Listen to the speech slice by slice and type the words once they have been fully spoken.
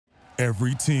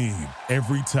Every team,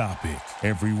 every topic,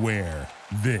 everywhere.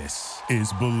 This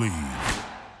is Believe.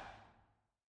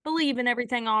 Believe in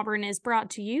Everything Auburn is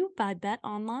brought to you by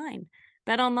BetOnline.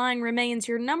 BetOnline remains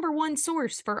your number one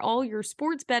source for all your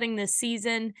sports betting this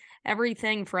season,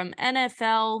 everything from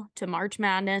NFL to March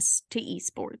Madness to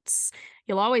esports.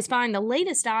 You'll always find the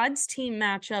latest odds, team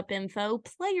matchup info,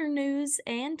 player news,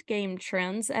 and game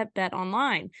trends at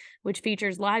BetOnline, which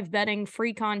features live betting,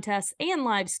 free contests, and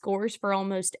live scores for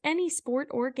almost any sport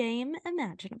or game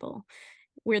imaginable.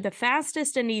 We're the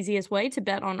fastest and easiest way to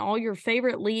bet on all your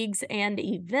favorite leagues and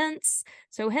events.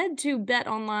 So head to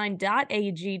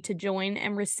betonline.ag to join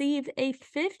and receive a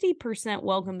 50%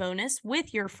 welcome bonus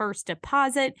with your first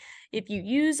deposit if you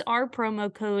use our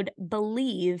promo code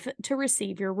BELIEVE to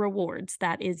receive your rewards.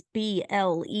 That is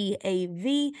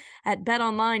BLEAV at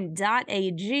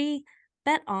betonline.ag.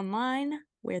 BetOnline,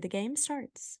 where the game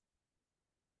starts.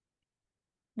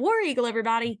 War Eagle,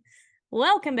 everybody.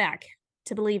 Welcome back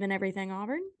to Believe in Everything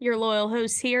Auburn. Your loyal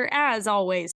hosts here, as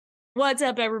always. What's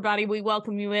up, everybody? We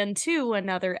welcome you into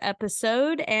another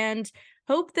episode and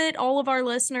hope that all of our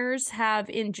listeners have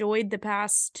enjoyed the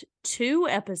past two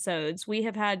episodes. We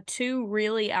have had two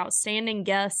really outstanding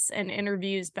guests and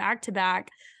interviews back to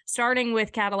back, starting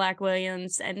with Cadillac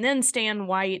Williams and then Stan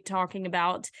White talking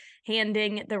about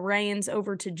handing the reins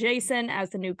over to Jason as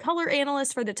the new color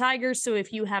analyst for the Tigers. So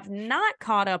if you have not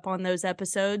caught up on those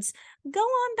episodes, go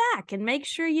on back and make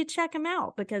sure you check them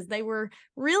out because they were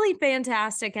really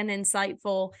fantastic and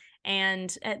insightful.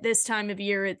 And at this time of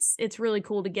year, it's really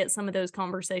cool to get some of those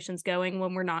conversations going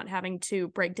when we're not having to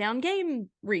break down game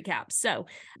recaps. So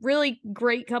really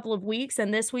great couple of weeks.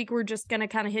 And this week, we're just going to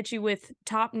kind of hit you with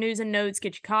top news and notes,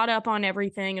 get you caught up on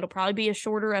everything. It'll probably be a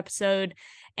shorter episode.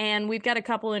 And we've got a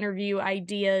couple interview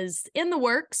ideas in the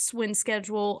works when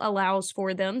schedule allows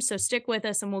for them. So stick with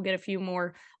us and we'll get a few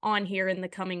more on here in the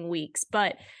coming weeks.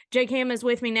 But Jay Cam is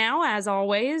with me now, as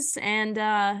always. And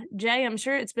Jay, I'm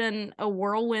sure it's been a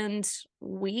whirlwind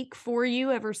week for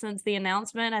you ever since the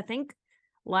announcement. I think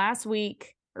last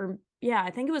week,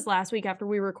 I think it was last week after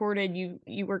we recorded,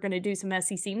 you were going to do some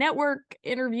SEC Network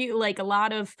interview, like a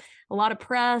lot of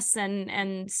press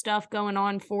and stuff going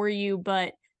on for you.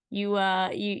 But you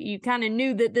kind of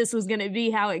knew that this was going to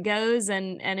be how it goes,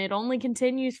 and it only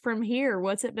continues from here.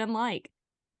 What's it been like?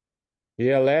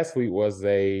 Yeah, last week was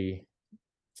I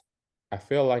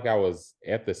feel like I was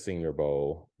at the Senior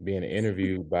Bowl being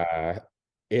interviewed by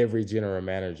every general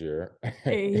manager.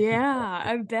 Yeah,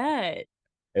 I bet.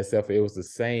 Except for it was the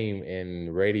same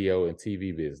in radio and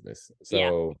TV business.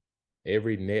 So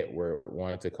every network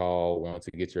wanted to call, wanted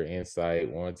to get your insight,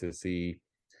 wanted to see,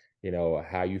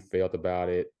 how you felt about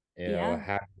it, how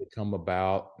did it come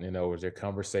about, was there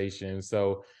conversation?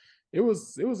 So it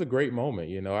was a great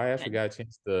moment. I actually got a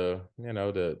chance to,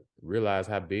 to realize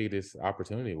how big this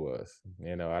opportunity was.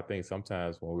 I think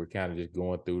sometimes when we're kind of just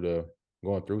going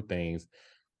through things,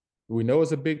 we know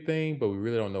it's a big thing, but we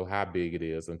really don't know how big it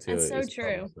is until it's true.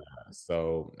 publicized.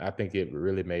 So I think it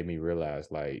really made me realize,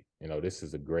 this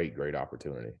is a great, great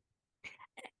opportunity.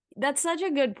 That's such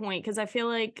a good point, because I feel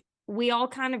like we all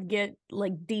kind of get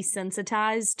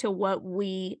desensitized to what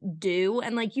we do.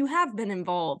 And you have been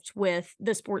involved with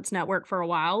the sports network for a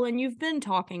while and you've been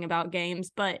talking about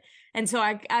games, and so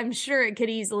I'm sure it could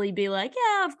easily be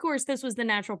yeah, of course, this was the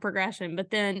natural progression. But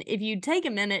then if you take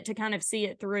a minute to kind of see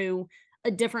it through a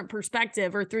different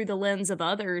perspective or through the lens of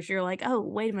others, you're like, oh,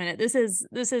 wait a minute, this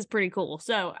is pretty cool.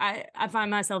 So I find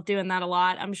myself doing that a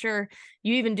lot. I'm sure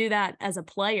you even do that as a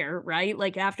player, right?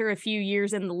 After a few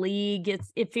years in the league,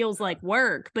 it feels like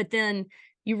work, but then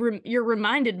you're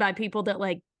reminded by people that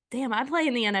damn, I play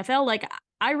in the NFL.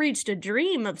 I reached a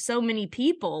dream of so many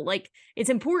people.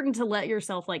 It's important to let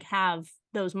yourself have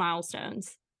those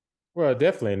milestones. Well,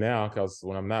 definitely now, because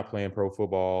when I'm not playing pro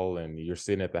football and you're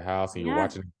sitting at the house and you're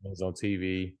watching things on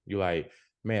TV, you're like,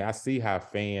 man, I see how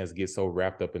fans get so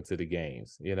wrapped up into the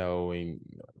games, and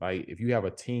if you have a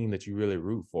team that you really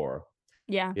root for,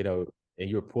 and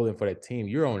you're pulling for that team,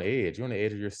 you're on edge. You're on the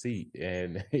edge of your seat,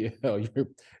 and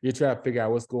you're trying to figure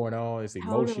out what's going on. It's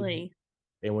emotional. Totally.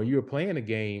 And when you're playing a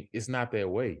game, it's not that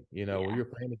way. When you're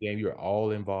playing the game, you're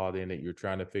all involved in it. You're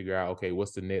trying to figure out, okay,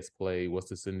 what's the next play? What's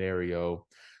the scenario?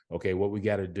 Okay, what we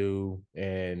got to do.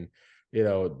 And,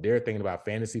 they're thinking about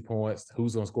fantasy points,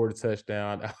 who's going to score the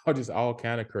touchdown, just all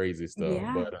kind of crazy stuff.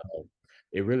 Yeah. But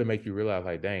it really makes you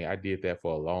realize, dang, I did that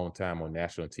for a long time on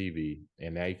national TV.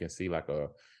 And now you can see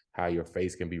how your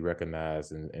face can be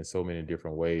recognized in so many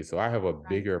different ways. So I have a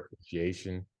bigger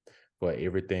appreciation for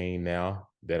everything now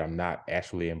that I'm not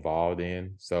actually involved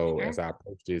in. So as I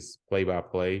approach this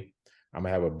play-by-play, I'm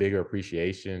going to have a bigger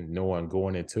appreciation knowing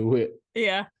going into it.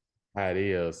 Yeah. how it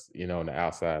is, on the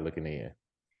outside looking in.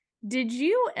 Did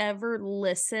you ever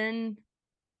listen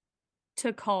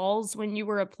to calls when you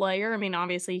were a player? I mean,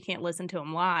 obviously you can't listen to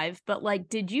them live, but like,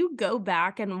 did you go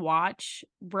back and watch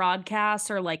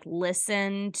broadcasts or like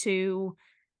listen to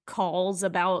calls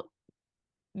about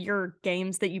your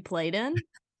games that you played in?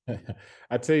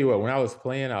 I tell you what, when I was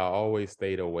playing, I always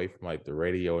stayed away from like the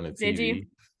radio and the Did you?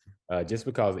 TV. Just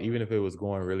because even if it was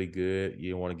going really good, you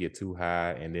didn't want to get too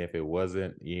high, and then if it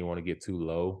wasn't, you didn't want to get too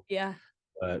low. Yeah.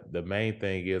 But the main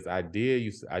thing is, I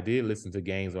did listen to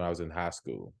games when I was in high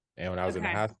school, and when I was in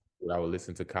Okay. high school, I would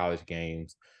listen to college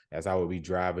games as I would be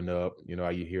driving up.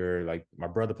 You hear like my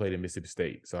brother played in Mississippi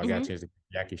State, so I got a Mhm. chance to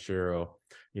hear Jackie Sherrill,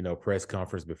 press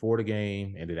conference before the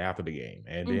game and then after the game,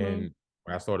 and Mhm. then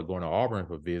when I started going to Auburn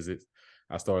for visits,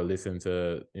 I started listening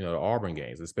to the Auburn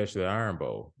games, especially the Iron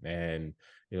Bowl, and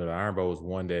the Iron Bowl is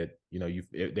one that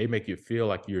they make you feel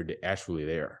like you're actually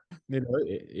there.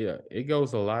 It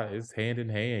goes a lot. It's hand in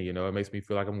hand. It makes me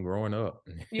feel like I'm growing up.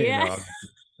 you Yeah.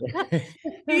 know.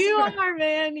 You are,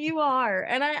 man. You are.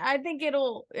 And I think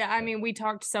I mean, we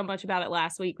talked so much about it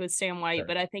last week with Stan White,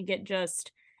 but I think it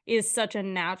just is such a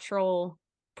natural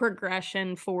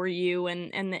progression for you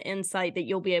and the insight that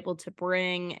you'll be able to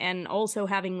bring. And also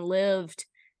having lived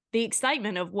the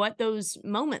excitement of what those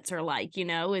moments are like,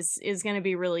 is going to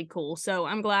be really cool. So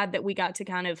I'm glad that we got to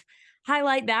kind of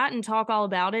highlight that and talk all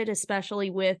about it, especially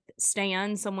with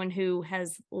Stan, someone who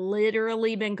has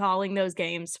literally been calling those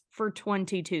games for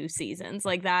 22 seasons.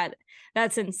 Like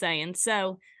that's insane.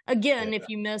 So again, Yeah. if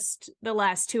you missed the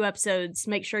last two episodes,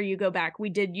 make sure you go back. We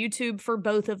did YouTube for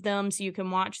both of them, so you can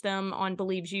watch them on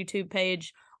Believe's YouTube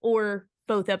page, or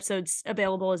both episodes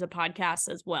available as a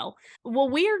podcast as well. Well,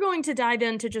 we are going to dive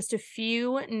into just a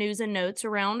few news and notes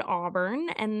around Auburn,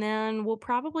 and then we'll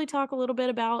probably talk a little bit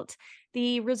about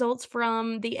the results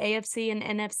from the AFC and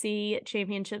NFC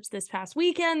championships this past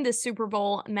weekend. The Super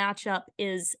Bowl matchup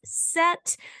is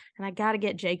set, and I got to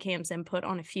get J-Cam's input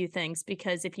on a few things,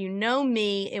 because if you know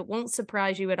me, it won't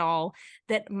surprise you at all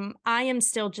that I am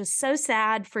still just so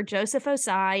sad for Joseph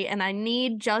Osai, and I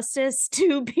need justice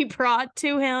to be brought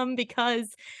to him,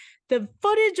 because the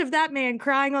footage of that man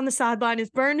crying on the sideline is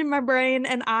burned in my brain,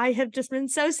 and I have just been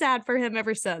so sad for him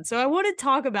ever since. So I want to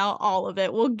talk about all of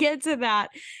it. We'll get to that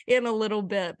in a little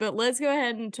bit, but let's go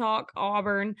ahead and talk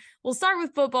Auburn. We'll start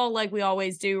with football like we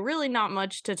always do. Really not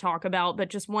much to talk about, but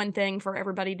just one thing for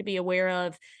everybody to be aware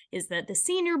of is that the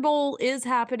Senior Bowl is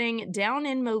happening down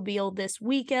in Mobile this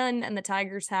weekend, and the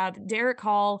Tigers have Derek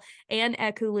Hall and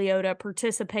Eku Leota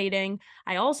participating.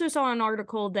 I also saw an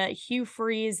article that Hugh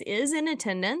Freeze is in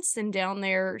attendance and down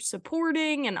there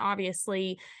supporting, and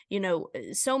obviously,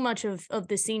 so much of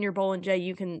the Senior Bowl, and Jay,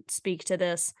 you can speak to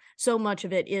this, so much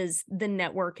of it is the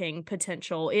networking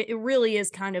potential. It really is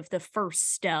kind of the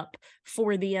first step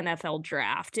for the NFL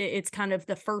draft. It's kind of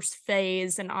the first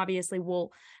phase, and obviously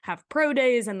we'll have pro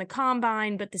days and the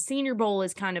combine, but the Senior Bowl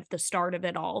is kind of the start of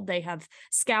it all. They have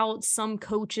scouts, some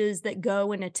coaches that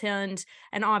go and attend,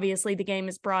 and obviously the game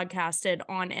is broadcasted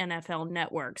on NFL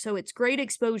Network. So it's great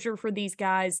exposure for these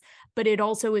guys, but it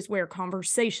also is where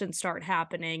conversations start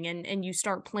happening, and you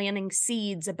start planting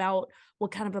seeds about what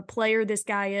kind of a player this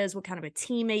guy is, what kind of a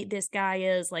teammate this guy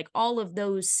is. Like, all of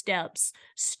those steps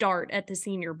start at the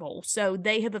Senior Bowl. So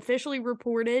they have officially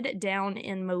reported down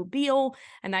in Mobile,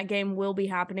 and that game will be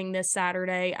happening this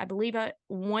Saturday, I believe at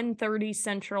 1:30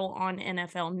 Central on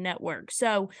NFL Network.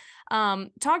 So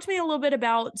talk to me a little bit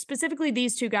about specifically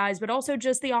these two guys, but also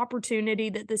just the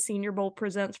opportunity that the Senior Bowl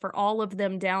presents for all of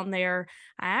them down there.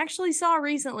 I actually saw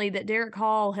recently that Derek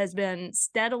Hall has been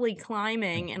steadily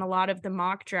climbing in a lot of the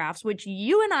mock drafts, which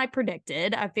you and I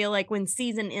predicted. I feel like when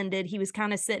season ended, he was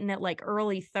kind of sitting at like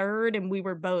early third, and we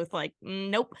were both like,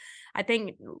 nope. I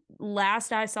think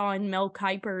last I saw in Mel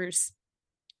Kiper's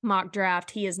mock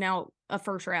draft, he is now a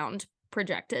first round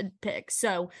projected pick.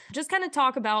 So just kind of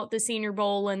talk about the Senior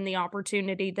Bowl and the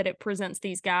opportunity that it presents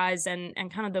these guys, and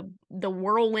kind of the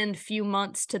whirlwind few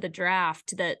months to the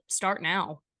draft that start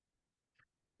now.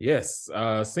 Yes,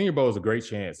 Senior Bowl is a great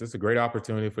chance. It's a great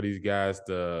opportunity for these guys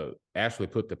to actually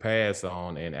put the pads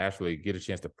on and actually get a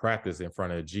chance to practice in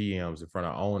front of GMs, in front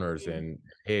of owners and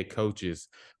head coaches.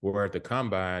 Where at the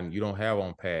combine, you don't have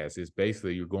on pads. It's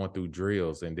basically you're going through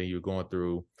drills, and then you're going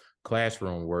through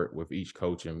classroom work with each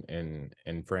coach and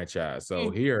franchise. So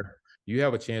here you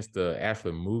have a chance to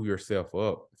actually move yourself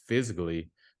up physically,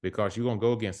 because you're going to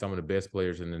go against some of the best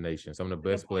players in the nation, some of the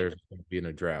best players going to be in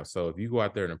the draft. So if you go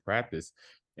out there and practice,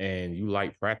 and you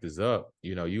light practice up,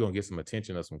 you're going to get some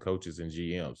attention of some coaches and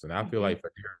GMs. And I feel like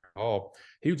for Derek Hall,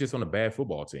 he was just on a bad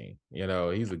football team.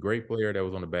 He's a great player that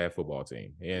was on a bad football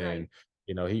team. And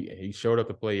he showed up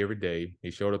to play every day.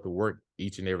 He showed up to work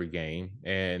each and every game,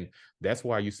 and that's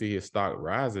why you see his stock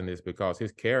rising. Is because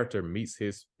his character meets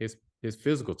his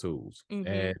physical tools, Mm-hmm.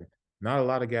 and not a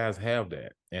lot of guys have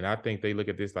that. And I think they look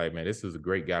at this like, man, this is a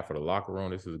great guy for the locker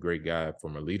room. This is a great guy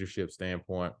from a leadership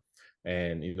standpoint,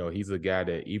 and he's a guy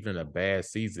that even in a bad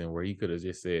season where he could have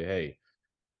just said, hey,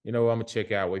 I'm gonna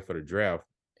check out, wait for the draft.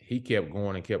 He kept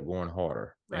going and kept going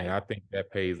harder, and Right. I think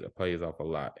that plays off a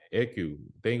lot. Eku,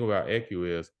 thing about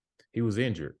Eku is he was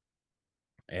injured,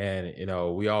 and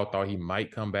we all thought he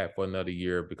might come back for another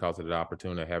year because of the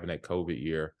opportunity of having that COVID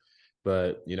year.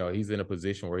 But he's in a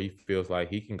position where he feels like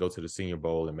he can go to the Senior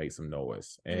Bowl and make some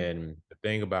noise. Mm. And the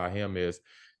thing about him is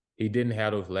he didn't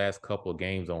have those last couple of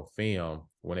games on film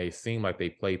when they seemed like they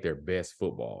played their best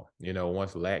football.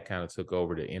 Once Lat kind of took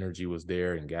over, the energy was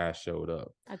there and guys showed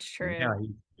up. That's Now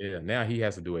true. now he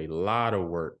has to do a lot of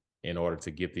work in order to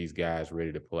get these guys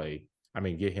ready to play. I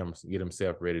mean, get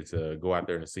himself ready to go out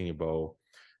there in the Senior Bowl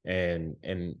and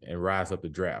rise up the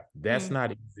draft. That's Mm.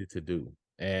 not easy to do.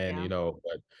 And Yeah.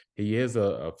 but he is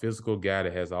a physical guy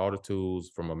that has all the tools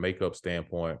from a makeup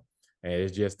standpoint. And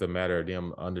it's just a matter of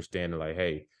them understanding, like,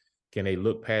 hey, can they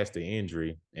look past the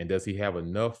injury, and does he have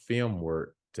enough film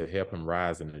work to help him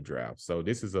rise in the draft? So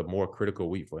this is a more critical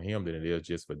week for him than it is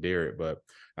just for Derek. But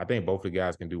I think both the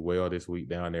guys can do well this week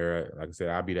down there. Like I said,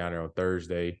 I'll be down there on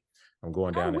Thursday. I'm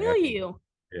going Oh, down to will you?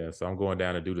 yeah, so I'm going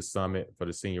down to do the summit for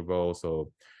the Senior Bowl.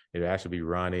 So it'll actually be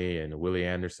Ronnie and Willie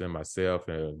Anderson, myself,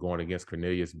 and going against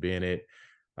Cornelius Bennett.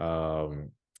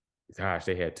 Um, Gosh,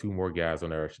 they had two more guys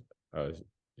on there, uh,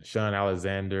 Sean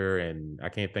Alexander, and I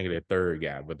can't think of their third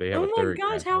guy, but they have Oh a my third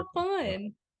gosh, guy. how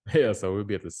fun. Yeah, so we'll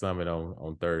be at the summit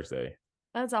on Thursday.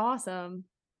 That's awesome.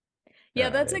 Yeah,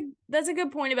 that's Yeah. a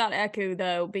good point about Echo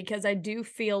though, because I do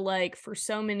feel like for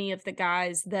so many of the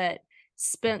guys that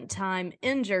spent time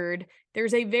injured,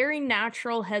 there's a very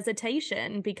natural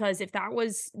hesitation because if that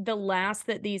was the last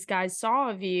that these guys saw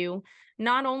of you,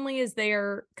 not only is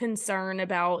there concern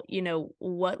about,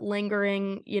 what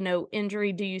lingering,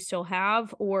 injury do you still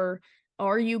have, or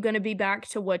are you going to be back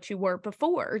to what you were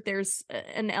before? There's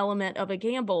an element of a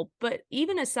gamble. But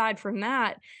even aside from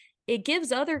that, it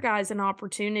gives other guys an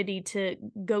opportunity to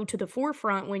go to the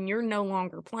forefront when you're no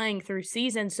longer playing through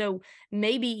season. So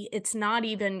maybe it's not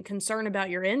even concern about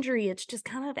your injury. It's just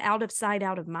kind of out of sight,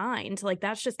 out of mind. Like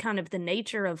that's just kind of the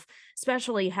nature of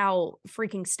especially how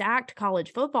freaking stacked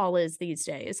college football is these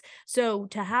days. So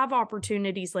to have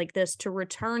opportunities like this to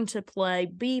return to play,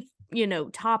 be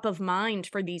top of mind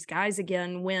for these guys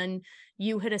again when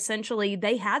you had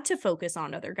they had to focus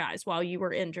on other guys while you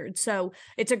were injured. So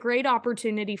it's a great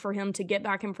opportunity for him to get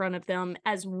back in front of them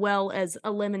as well as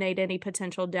eliminate any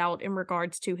potential doubt in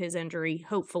regards to his injury,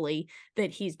 hopefully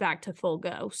that he's back to full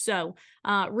go. So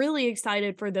really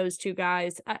excited for those two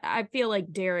guys. I feel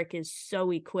like Derek is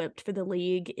so equipped for the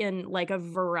league in like a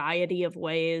variety of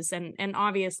ways. And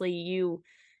obviously you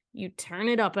turn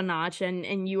it up a notch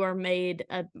and you are made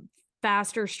a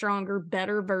faster, stronger,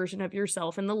 better version of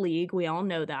yourself in the league. We all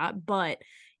know that, but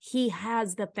he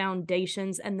has the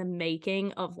foundations and the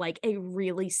making of like a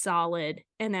really solid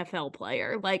NFL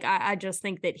player. Like I just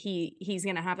think that he's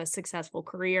going to have a successful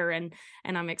career and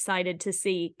I'm excited to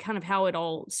see kind of how it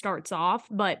all starts off,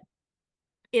 but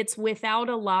it's without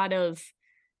a lot of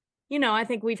I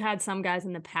think we've had some guys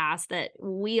in the past that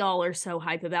we all are so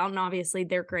hype about, and obviously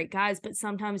they're great guys, but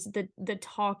sometimes the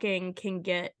talking can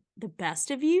get the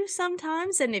best of you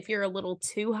sometimes. And if you're a little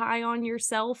too high on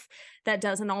yourself, that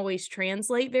doesn't always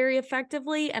translate very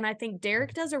effectively. And I think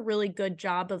Derek does a really good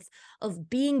job of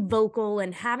being vocal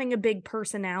and having a big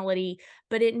personality,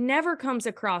 but it never comes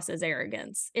across as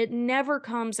arrogance. It never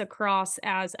comes across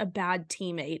as a bad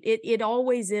teammate. It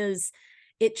always is.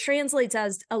 It translates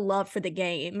as a love for the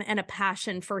game and a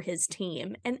passion for his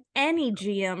team. And any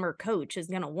GM or coach is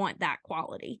going to want that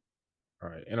quality. All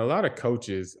right. And a lot of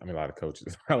coaches,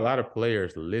 a lot of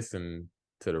players listen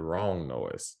to the wrong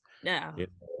noise. Yeah.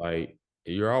 Like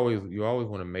you always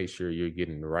want to make sure you're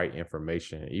getting the right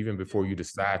information even before you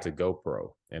decide to go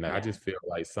pro. And I just feel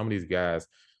like some of these guys,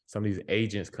 some of these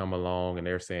agents come along and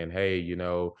they're saying, hey,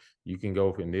 you can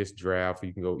go in this draft,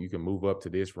 you can move up to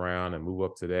this round and move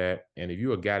up to that. And if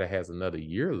you're a guy that has another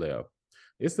year left,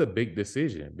 it's a big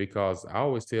decision because I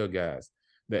always tell guys,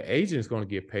 the agent is going to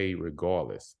get paid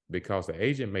regardless because the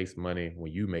agent makes money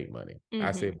when you make money. Mm-hmm.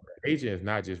 I said, the agent is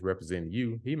not just representing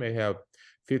you. He may have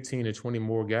 15 to 20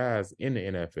 more guys in the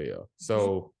NFL.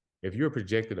 So if you're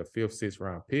projected a 5th, 6th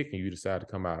round pick and you decide to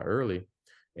come out early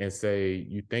and say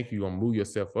you think you're going to move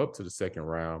yourself up to the 2nd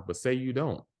round, but say you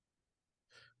don't.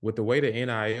 with the way the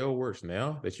NIL works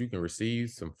now, that you can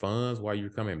receive some funds while you're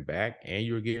coming back and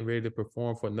you're getting ready to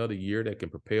perform for another year that can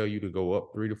propel you to go up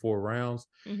 3 to 4 rounds,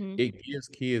 it gives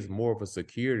kids more of a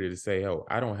security to say, oh,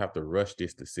 I don't have to rush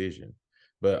this decision.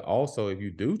 But also, if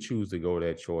you do choose to go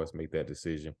that choice, make that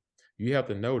decision, you have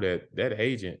to know that that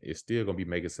agent is still going to be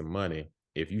making some money.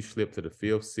 If you slip to the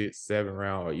 5th, 6th, 7th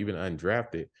round, or even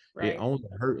undrafted, Right.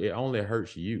 it only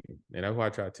hurts you. And that's why I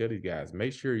try to tell these guys,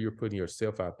 make sure you're putting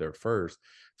yourself out there first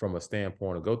from a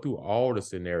standpoint of go through all the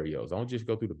scenarios. Don't just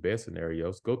go through the best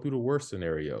scenarios, go through the worst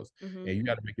scenarios. And you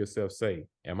got to make yourself say,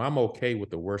 am I okay with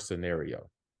the worst scenario?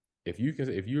 If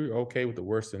you're okay with the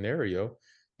worst scenario,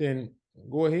 then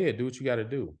go ahead, do what you got to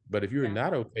do. But if you're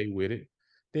not okay with it,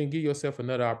 then give yourself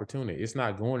another opportunity. It's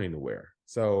not going anywhere.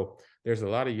 So there's a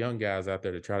lot of young guys out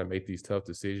there to try to make these tough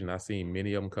decisions. I've seen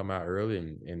many of them come out early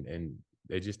and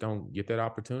they just don't get that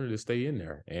opportunity to stay in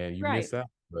there, and you miss out.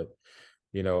 But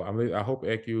I hope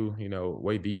ECU,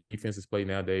 way defenses play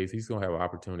nowadays, he's gonna have an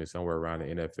opportunity somewhere around the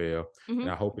NFL, and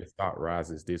I hope his stock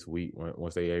rises this week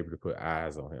once they're able to put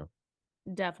eyes on him.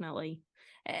 Definitely.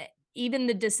 Even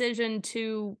the decision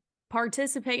to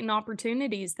participate in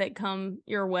opportunities that come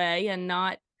your way and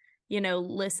not,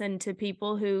 listen to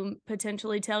people who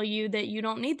potentially tell you that you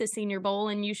don't need the Senior Bowl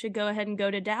and you should go ahead and go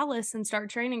to Dallas and start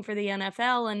training for the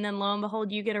NFL. And then lo and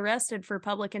behold, you get arrested for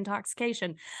public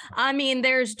intoxication. I mean,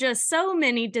 there's just so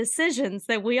many decisions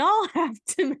that we all have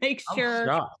to make sure. I'm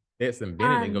shocked. Stetson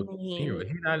Bennett didn't go to the Senior Bowl. Is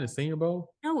he not in the Senior Bowl?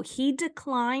 No, he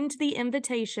declined the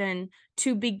invitation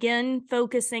to begin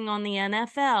focusing on the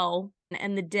NFL,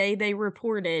 and the day they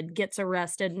reported, gets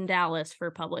arrested in Dallas for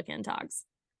public intox.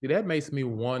 See, that makes me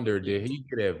wonder, did he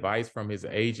get advice from his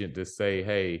agent to say,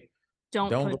 hey,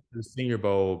 don't go to the Senior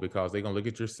Bowl because they're going to look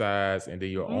at your size and then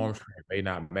your arm strength may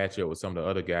not match up with some of the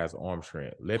other guys' arm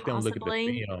strength. Let them look at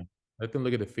the film. Let them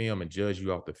look at the film and judge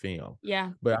you off the film.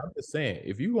 Yeah. But I'm just saying,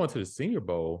 if you go into the Senior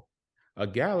Bowl, a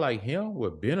guy like him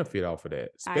would benefit off of that,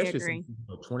 especially since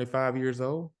he's 25 years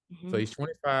old. So he's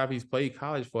 25. He's played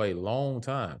college for a long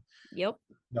time. Yep.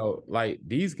 Like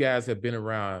these guys have been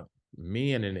around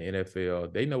men in the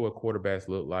NFL. They know what quarterbacks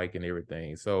look like and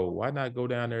everything. So why not go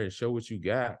down there and show what you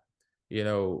got?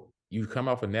 You come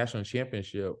off a national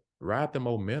championship, ride the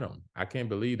momentum. I can't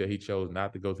believe that he chose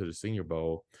not to go to the Senior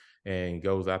Bowl and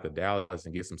goes out to Dallas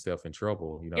and gets himself in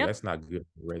trouble. That's not good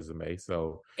resume.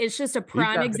 So it's just a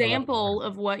prime example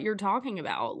of what you're talking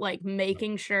about, like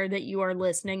making sure that you are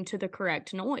listening to the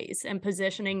correct noise and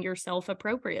positioning yourself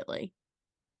appropriately.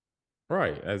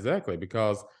 Right, exactly.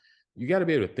 Because you got to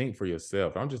be able to think for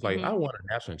yourself. I'm just like, I won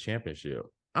a national championship.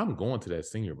 I'm going to that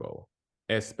Senior Bowl,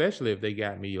 especially if they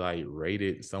got me like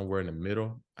rated somewhere in the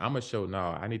middle. I'm going to show, no,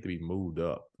 I need to be moved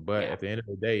up. But at the end of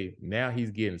the day, now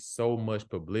he's getting so much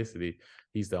publicity.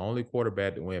 He's the only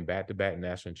quarterback to win back-to-back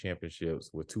national championships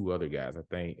with 2 other guys, I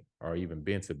think, or even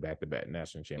been to back-to-back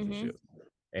national championships.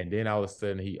 And then all of a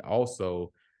sudden, he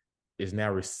also is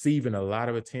now receiving a lot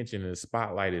of attention and the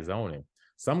spotlight is on him.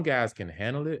 Some guys can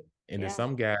handle it. And then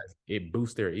some guys, it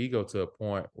boosts their ego to a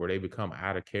point where they become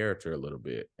out of character a little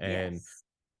bit. And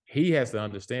he has to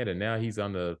understand that now he's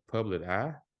on the public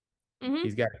eye.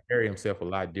 He's got to carry himself a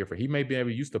lot different. He may be able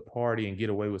to used to party and get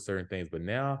away with certain things, but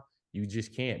now you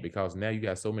just can't, because now you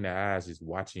got so many eyes just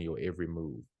watching your every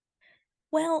move.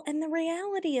 Well, and the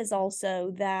reality is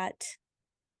also that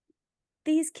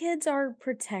these kids are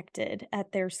protected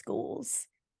at their schools.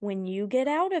 When you get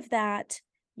out of that,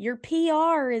 your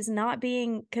PR is not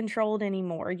being controlled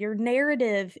anymore. Your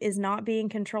narrative is not being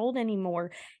controlled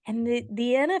anymore. And the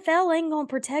NFL ain't going to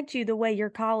protect you the way your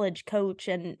college coach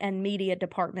and media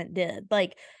department did.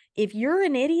 Like, if you're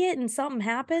an idiot and something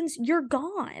happens, you're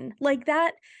gone. Like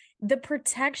that, the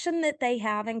protection that they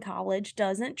have in college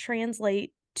doesn't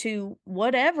translate to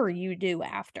whatever you do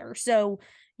after. So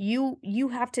you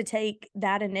have to take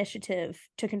that initiative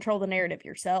to control the narrative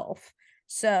yourself.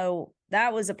 So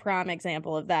that was a prime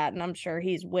example of that. And I'm sure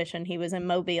he's wishing he was in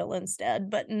Mobile instead,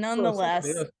 but nonetheless.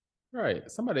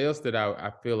 Somebody else that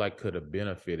I feel like could have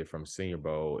benefited from Senior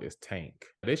Bowl is Tank.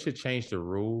 They should change the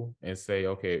rule and say,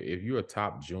 okay, if you're a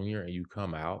top junior and you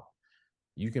come out,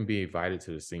 you can be invited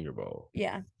to the Senior Bowl.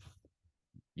 Yeah.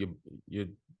 You're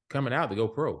coming out to go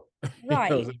pro.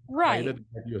 Right. Right. If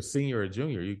you're a senior or a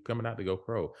junior, you're coming out to go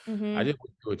pro. I just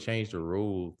wish they would change the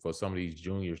rule for some of these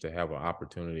juniors to have an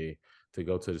opportunity to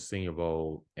go to the Senior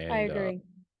Bowl and I agree.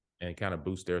 And kind of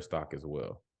boost their stock as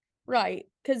well. Right.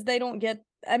 Because they don't get,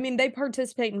 they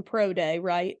participate in Pro Day,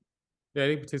 right? Yeah,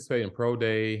 they participate in Pro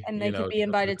Day. And they can be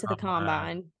invited to the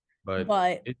combine. But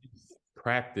it's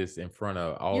practice in front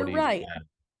of all these guys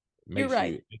makes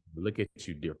you look at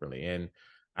you differently. And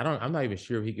I'm not even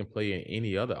sure if he can play in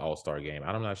any other All-Star game.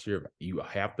 I'm not sure if you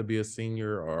have to be a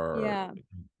senior or Yeah.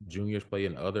 juniors play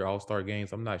in other All-Star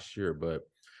games. I'm not sure, but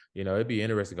it'd be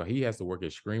interesting because he has to work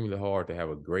extremely hard to have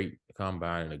a great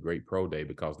combine and a great pro day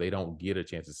because they don't get a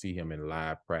chance to see him in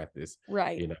live practice,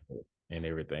 Right. and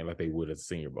everything like they would at the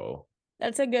Senior Bowl.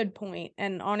 That's a good point.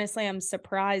 And honestly, I'm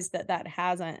surprised that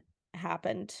hasn't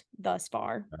happened thus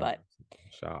far. But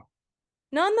Shock.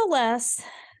 nonetheless,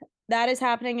 that is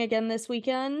happening again this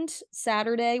weekend,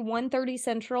 Saturday, 1:30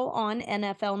 Central on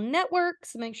NFL Network.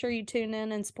 So make sure you tune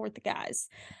in and support the guys.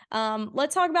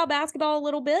 Let's talk about basketball a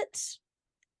little bit.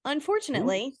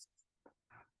 Unfortunately,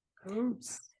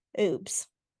 oops.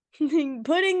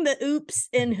 Putting the oops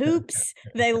in hoops,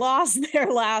 they lost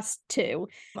their last two.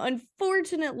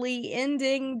 Unfortunately,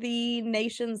 ending the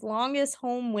nation's longest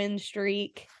home win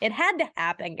streak. It had to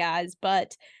happen, guys,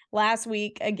 but last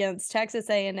week against Texas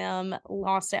A&M,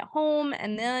 lost at home,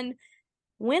 and then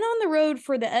went on the road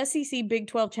for the SEC Big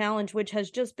 12 Challenge, which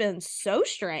has just been so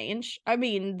strange. I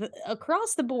mean,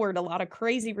 across the board, a lot of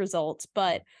crazy results,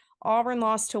 but Auburn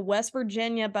lost to West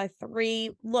Virginia by 3.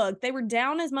 Look, they were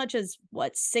down as much as,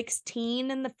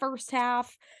 16 in the first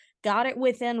half, got it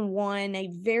within 1, a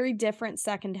very different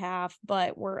second half,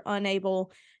 but were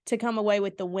unable to come away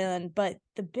with the win. But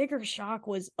the bigger shock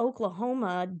was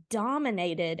Oklahoma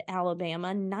dominated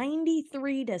Alabama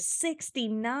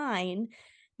 93-69.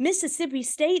 Mississippi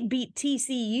State beat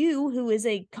TCU, who is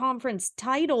a conference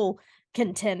title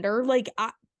contender.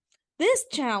 This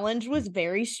challenge was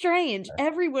very strange.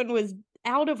 Everyone was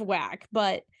out of whack,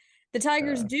 but the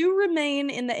Tigers do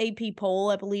remain in the AP poll.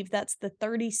 I believe that's the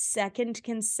 32nd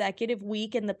consecutive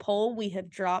week in the poll. We have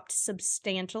dropped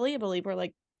substantially. I believe we're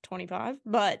 25,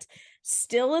 but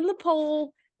still in the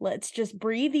poll. Let's just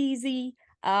breathe easy.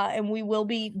 And we will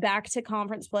be back to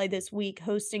conference play this week,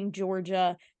 hosting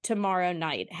Georgia tomorrow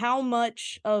night. How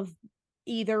much of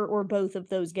either or both of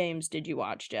those games did you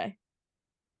watch, Jay?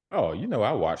 Oh,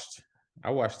 I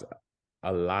watched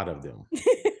a lot of them.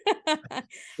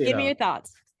 Give me your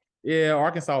thoughts. Yeah,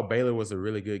 Arkansas Baylor was a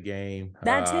really good game.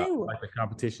 That too. Like the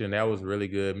competition, that was really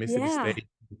good. Mississippi State,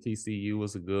 TCU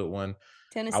was a good one.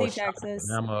 Tennessee, Texas.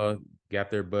 Alabama got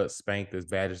their butt spanked as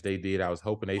bad as they did. I was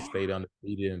hoping they stayed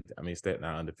undefeated. I mean,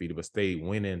 not undefeated, but stayed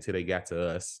winning until they got to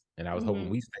us. And I was hoping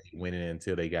we stayed winning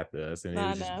until they got to us. And it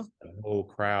was just the whole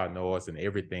crowd noise and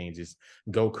everything just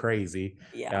go crazy.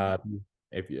 Yeah.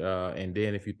 And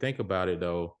then if you think about it,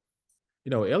 though,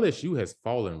 LSU has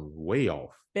fallen way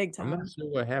off. Big time. I'm not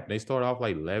sure what happened. They started off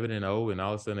 11-0, and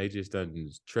all of a sudden they just done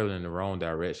trailing in the wrong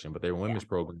direction. But their women's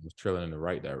program was trailing in the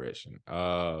right direction.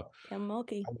 I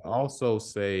would also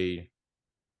say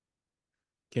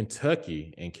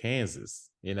Kentucky and Kansas.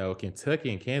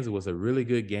 Kentucky and Kansas was a really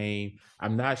good game.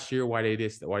 I'm not sure why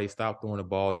they stopped throwing the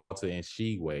ball to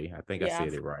Nshigwe. I think I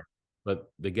said it right. But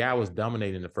the guy was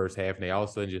dominating the first half, and they all of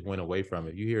a sudden just went away from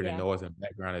it. You hear the noise in the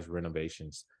background as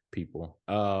renovations people.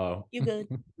 You good.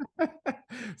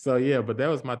 So, yeah, but that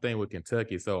was my thing with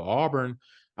Kentucky. So, Auburn,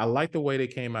 I like the way they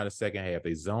came out of the second half.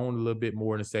 They zoned a little bit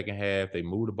more in the second half. They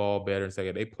moved the ball better in the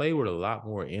second. They played with a lot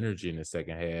more energy in the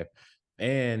second half.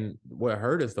 And what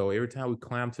hurt us, though, every time we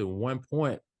climbed to 1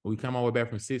 point, we come all the way back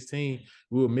from 16,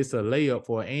 we would miss a layup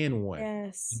for an and one.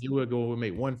 Yes. And you would go and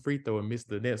make one free throw and miss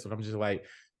the net. So I'm just like,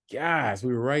 guys,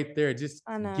 we were right there. Just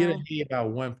get ahead by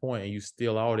 1 point, and you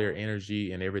steal all their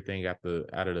energy and everything out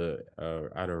of the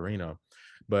arena.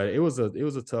 But it was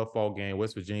a tough fall game.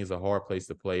 West Virginia's a hard place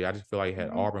to play. I just feel like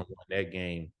had Auburn won that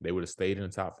game, they would have stayed in the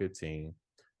top 15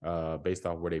 based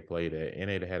off where they played at, and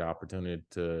they'd had an opportunity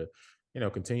to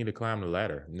continue to climb the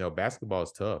ladder. Basketball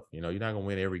is tough. You're not gonna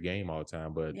win every game all the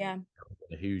time, but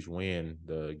a huge win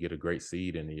to get a great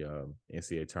seed in the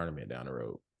NCAA tournament down the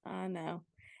road. I know.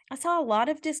 I saw a lot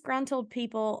of disgruntled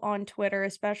people on Twitter,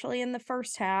 especially in the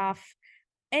first half.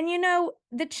 And,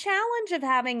 the challenge of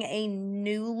having a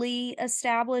newly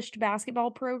established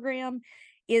basketball program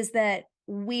is that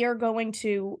we are going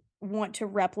to want to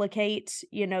replicate,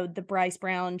 the Bryce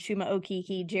Brown, Chuma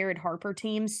Okeke, Jared Harper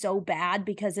team so bad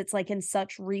because it's in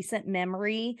such recent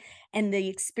memory, and the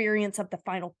experience of the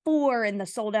Final Four and the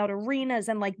sold out arenas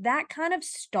and that kind of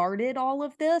started all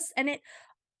of this. And it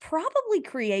probably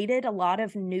created a lot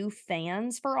of new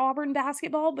fans for Auburn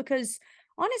basketball because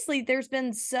honestly, there's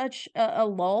been such a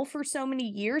lull for so many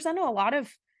years. I know a lot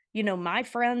of, my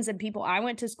friends and people I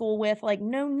went to school with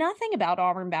know nothing about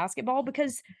Auburn basketball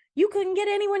because you couldn't get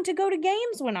anyone to go to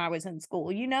games when I was in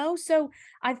school, So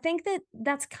I think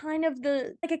that's kind of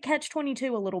a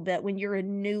catch-22 a little bit when you're a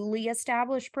newly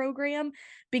established program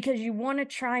because you want to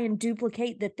try and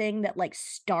duplicate the thing that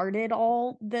started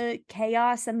all the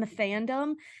chaos and the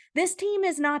fandom. This team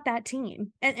is not that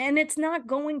team, and it's not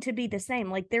going to be the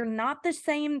same. Like, they're not the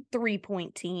same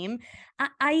 3-point team.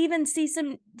 I even see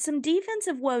some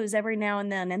defensive woes every now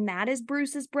and then, and that is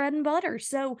Bruce's bread and butter.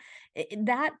 So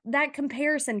that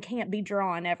comparison can't be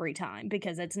drawn every time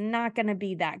because it's not going to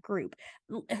be that group.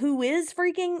 Who is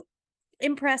freaking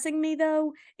impressing me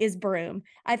though is Broome.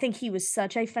 I think he was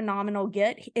such a phenomenal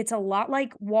get. It's a lot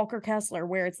like Walker Kessler,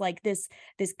 where it's like this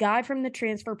guy from the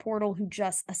transfer portal who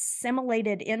just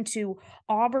assimilated into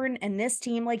Auburn and this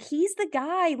team. Like, he's the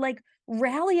guy like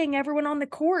rallying everyone on the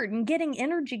court and getting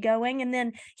energy going, and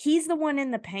then he's the one in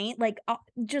the paint, like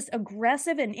just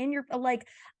aggressive and in your like.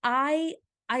 I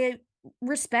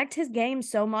respect his game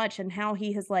so much and how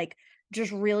he has like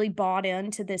just really bought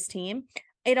into this team.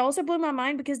 It also blew my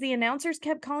mind because the announcers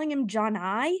kept calling him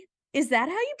John-I. Is that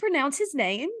how you pronounce his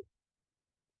name?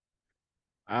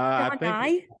 I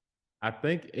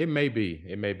think it may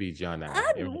be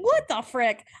John-I. What the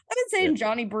frick? I've been saying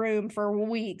Johnny Broome for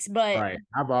weeks, but right.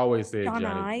 I've always said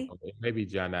John-I. It may be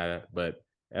John-I, but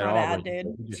at My Auburn, bad,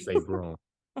 dude. you just say Broome.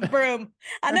 Broome.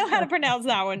 I know how to pronounce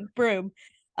that one. Broome.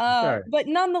 Right. But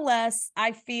nonetheless,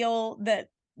 I feel that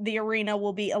the arena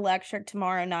will be electric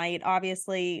tomorrow night.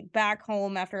 Obviously, back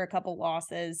home after a couple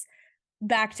losses,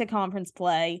 back to conference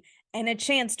play, and a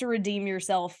chance to redeem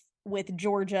yourself with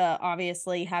Georgia,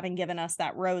 obviously, having given us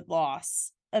that road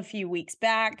loss a few weeks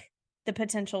back, the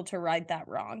potential to right that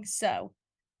wrong. So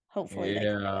hopefully they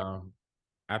can.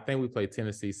 I think we play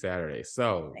Tennessee Saturday.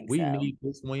 So we need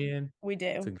this win. We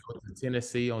do. To go to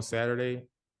Tennessee on Saturday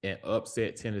and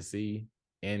upset Tennessee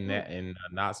in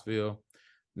Knoxville.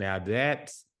 Now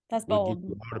that's bold.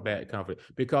 Give you all the bad confidence,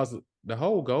 because the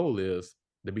whole goal is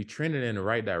to be trending in the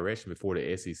right direction before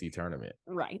the SEC tournament.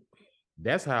 Right.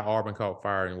 That's how Auburn caught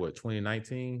fire in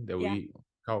 2019 that we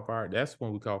caught fire. That's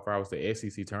when we caught fire, was the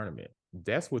SEC tournament.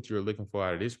 That's what you're looking for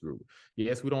out of this group.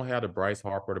 Yes, we don't have the Bryce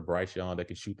Harper, the Bryce Young that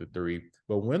can shoot the three,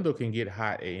 but Wendell can get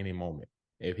hot at any moment.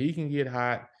 If he can get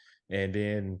hot, and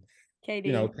then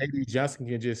KD Johnson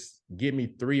can just give me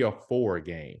 3 or 4 a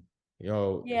game. He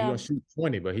gonna shoot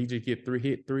 20, but he just hit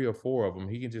 3 or 4 of them.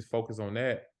 He can just focus on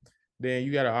that. Then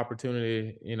you got an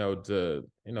opportunity, to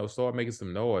start making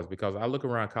some noise, because I look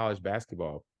around college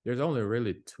basketball. There's only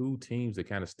really 2 teams that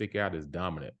kind of stick out as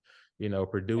dominant.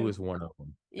 Purdue is one of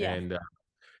them. Yeah.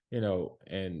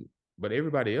 And but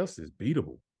everybody else is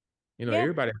beatable.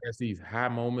 Everybody has these high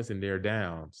moments and they're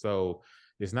down. So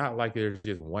it's not like there's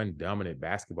just one dominant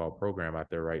basketball program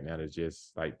out there right now that's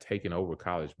just like taking over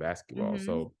college basketball. Mm-hmm.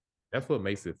 So that's what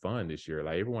makes it fun this year.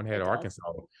 Like, everyone had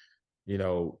Arkansas, these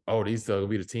are going to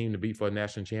be the team to beat for a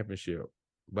national championship.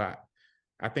 But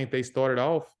I think they started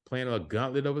off playing a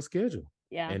gauntlet of a schedule.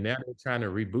 Yeah. And now they're trying to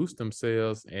reboost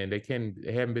themselves, and they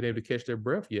haven't been able to catch their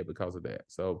breath yet because of that.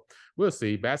 So we'll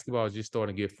see. Basketball is just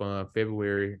starting to get fun.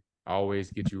 February always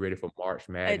gets you ready for March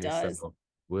Madness. It does. So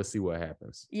we'll see what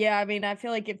happens. Yeah, I mean, I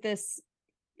feel like if this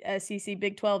SEC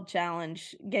Big 12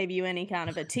 challenge gave you any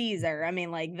kind of a teaser, I mean,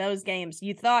 like, those games,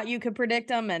 you thought you could predict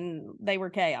them and they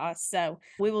were chaos. So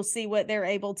we will see what they're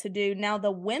able to do. Now, the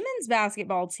women's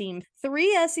basketball team,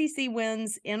 3 SEC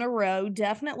wins in a row,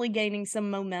 definitely gaining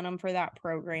some momentum for that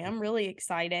program. Really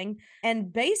exciting.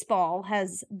 And baseball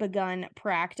has begun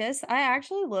practice. I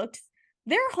actually looked.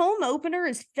 Their home opener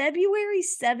is February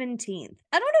 17th.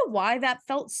 I don't know why that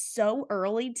felt so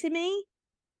early to me.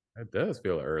 That does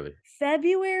feel early.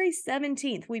 February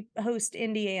 17th, we host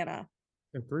Indiana.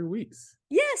 In 3 weeks.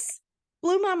 Yes.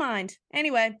 Blew my mind.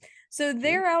 Anyway, so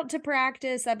they're out to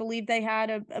practice. I believe they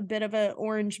had a bit of an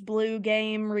orange-blue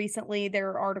game recently. There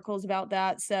are articles about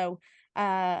that. So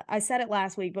I said it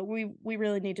last week, but we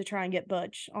really need to try and get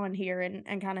Butch on here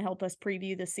and kind of help us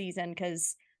preview the season,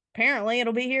 because apparently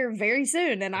it'll be here very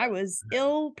soon, and I was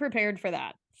ill prepared for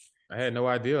that. I had no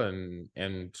idea,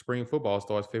 and spring football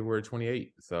starts February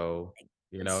 28th. So,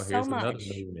 here's another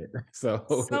movement.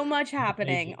 So much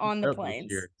happening on the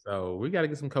Plains. So we got to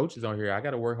get some coaches on here. I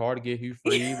got to work hard to get Hugh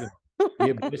Freeze and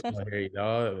get Butch on here.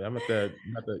 I'm at the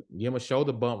give him a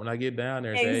shoulder bump when I get down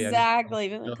there. Exactly.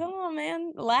 Say, hey, come on,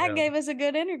 man. Lag gave us a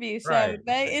good interview, so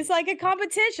it's like a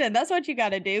competition. That's what you got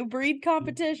to do. Breed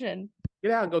competition.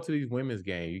 Get out and go to these women's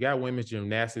games. You got women's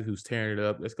gymnastics who's tearing it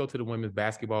up. Let's go to the women's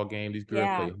basketball game. These girls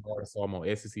play hard. I saw them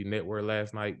on SEC Network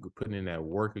last night, putting in that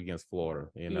work against Florida.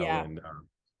 And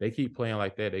they keep playing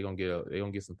like that. They're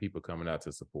gonna get some people coming out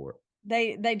to support.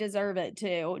 They deserve it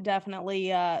too.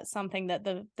 Definitely something that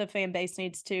the fan base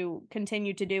needs to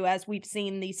continue to do, as we've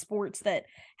seen these sports that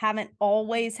haven't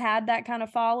always had that kind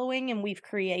of following, and we've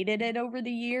created it over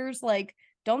the years. Like,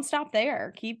 don't stop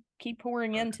there. Keep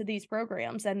pouring into these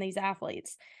programs and these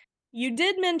athletes. You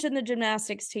did mention the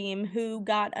gymnastics team, who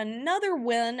got another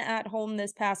win at home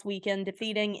this past weekend,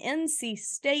 defeating NC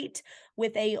State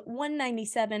with a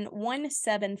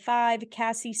 197-175.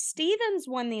 Cassie Stevens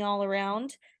won the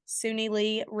all-around. Suni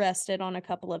Lee rested on a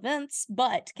couple events,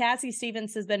 but Cassie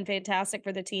Stevens has been fantastic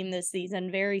for the team this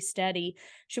season, very steady.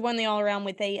 She won the all-around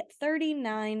with a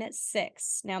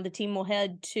 39-6. Now the team will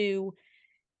head to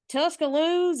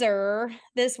Tuscaloosa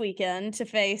this weekend to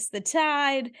face the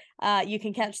Tide. You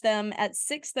can catch them at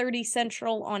 6:30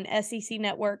 Central on SEC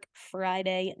Network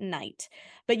Friday night.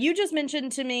 But you just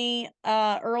mentioned to me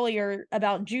earlier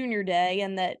about Junior Day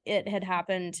and that it had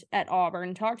happened at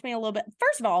Auburn. Talk to me a little bit.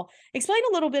 First of all, explain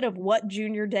a little bit of what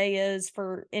Junior Day is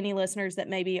for any listeners that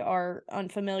maybe are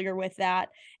unfamiliar with that,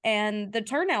 and the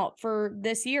turnout for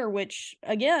this year, which,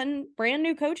 again, brand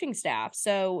new coaching staff.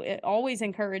 So always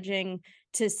encouraging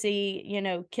to see,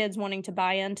 kids wanting to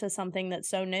buy into something that's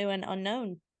so new and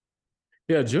unknown.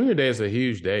 Yeah, Junior Day is a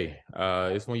huge day.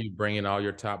 It's when you bring in all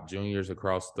your top juniors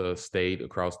across the state,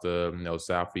 across the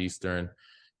southeastern,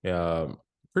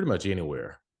 pretty much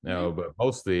anywhere. But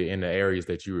mostly in the areas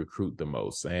that you recruit the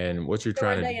most. And what you're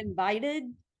trying to do. Are they invited?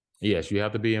 Yes, you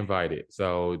have to be invited.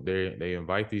 So they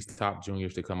invite these top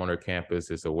juniors to come on their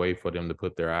campus. It's a way for them to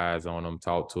put their eyes on them,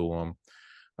 talk to them.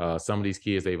 Some of these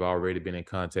kids they've already been in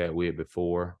contact with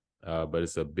before, but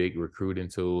it's a big recruiting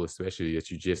tool, especially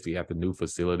that you just got the new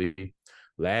facility.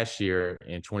 Last year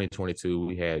in 2022,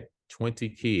 we had 20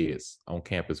 kids on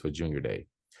campus for Junior Day.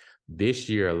 This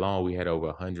year alone, we had over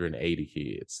 180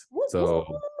 kids. So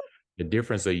the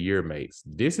difference a year makes.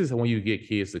 This is when you get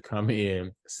kids to come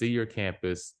in, see your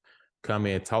campus, come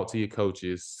in, talk to your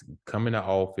coaches, come in the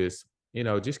office,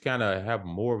 just kind of have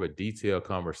more of a detailed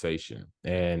conversation.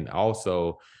 And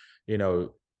also,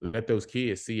 let those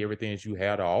kids see everything that you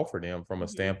have to offer them from a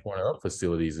standpoint of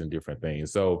facilities and different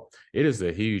things. So it is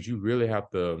you really have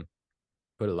to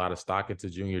put a lot of stock into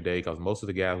Junior Day, because most of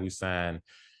the guys we sign,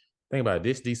 think about it,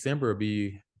 this December will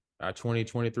be our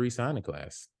 2023 signing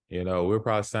class. We'll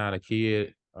probably sign a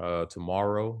kid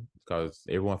tomorrow, because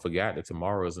everyone forgot that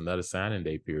tomorrow is another signing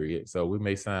day period. So we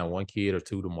may sign one kid or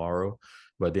two tomorrow,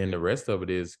 but then the rest of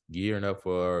it is gearing up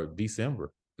for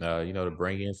December, to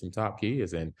bring in some top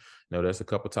kids. And, there's a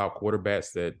couple top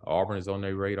quarterbacks that Auburn is on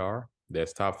their radar.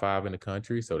 That's top 5 in the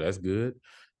country. So that's good.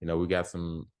 We got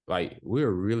some, we're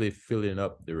really filling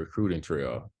up the recruiting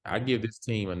trail. I give this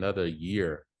team another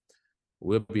year,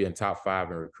 we'll be in top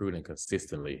 5 in recruiting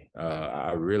consistently.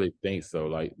 I really think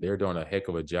so. They're doing a heck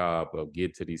of a job of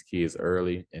getting to these kids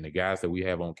early. And the guys that we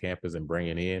have on campus and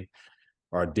bringing in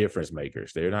are difference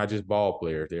makers. They're not just ball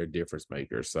players, they're difference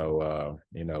makers. So,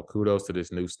 kudos to this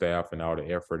new staff and all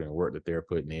the effort and work that they're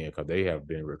putting in, because they have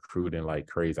been recruiting like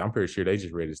crazy. I'm pretty sure they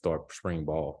just ready to start spring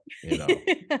ball,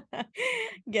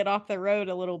 Get off the road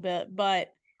a little bit.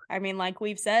 But I mean, like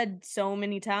we've said so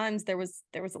many times, there was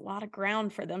a lot of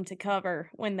ground for them to cover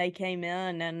when they came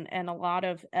in, and a lot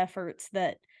of efforts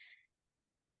that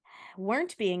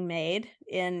weren't being made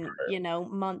in,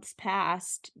 months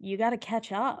past. You got to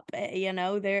catch up.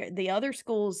 The other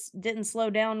schools didn't slow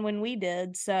down when we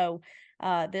did. So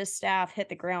this staff hit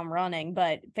the ground running,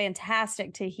 but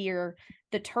fantastic to hear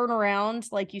the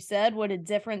turnaround. Like you said, what a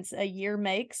difference a year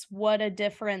makes, what a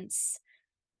difference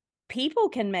people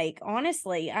can make,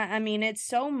 honestly. I mean, it's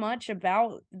so much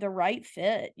about the right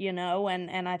fit,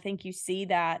 and I think you see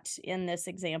that in this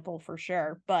example for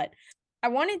sure. But I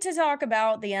wanted to talk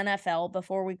about the NFL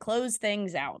before we close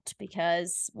things out,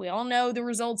 because we all know the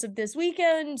results of this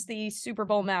weekend. The Super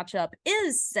Bowl matchup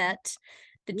is set.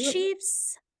 The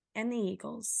Chiefs and the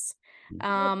Eagles.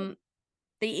 The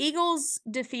Eagles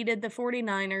defeated the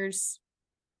 49ers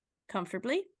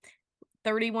comfortably.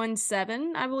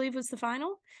 31-7, I believe, was the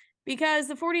final, because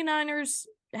the 49ers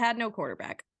had no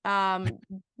quarterback.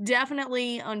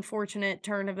 Definitely unfortunate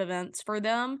turn of events for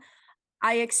them.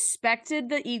 I expected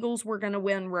the Eagles were going to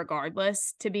win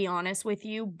regardless, to be honest with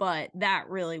you, but that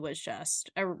really was just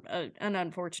an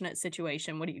unfortunate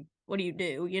situation. What do you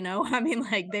do? I mean,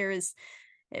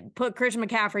 put Christian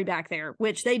McCaffrey back there,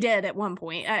 which they did at one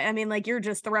point. I mean, you're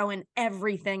just throwing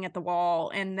everything at the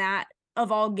wall, and that,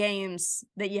 of all games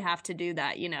that you have to do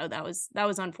that, that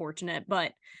was unfortunate.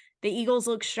 But the Eagles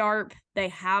look sharp. They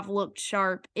have looked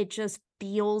sharp. It just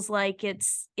feels like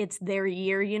it's their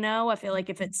year. I feel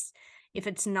like if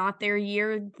it's not their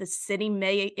year, the city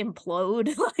may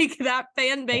implode. That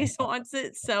fan base wants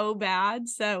it so bad.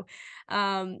 So,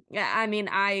 I mean,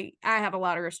 I have a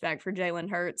lot of respect for Jalen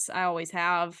Hurts. I always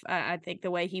have. I think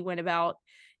the way he went about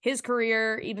his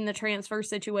career, even the transfer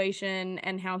situation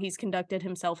and how he's conducted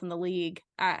himself in the league,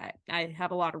 I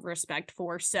have a lot of respect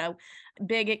for. So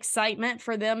big excitement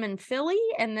for them in Philly.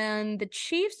 And then the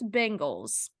Chiefs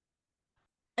Bengals,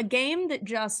 a game that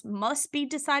just must be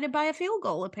decided by a field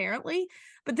goal, apparently.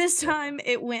 But this time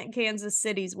it went Kansas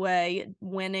City's way,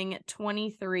 winning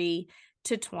 23-20.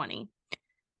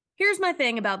 Here's my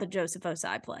thing about the Joseph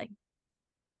Ossai play.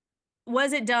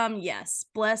 Was it dumb? Yes.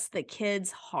 Bless the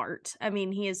kid's heart. I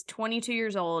mean, he is 22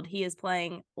 years old. He is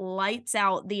playing lights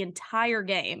out the entire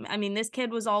game. I mean, this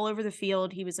kid was all over the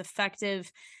field. He was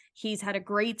effective. He's had a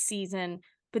great season,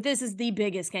 but this is the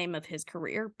biggest game of his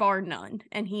career, bar none.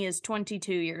 And he is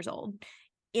 22 years old.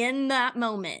 In that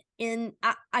moment,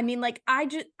 I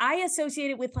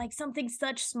associate it with like something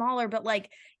such smaller, but like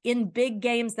in big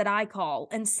games that I call,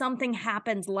 and something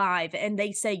happens live and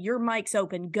they say your mic's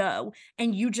open, go,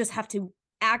 and you just have to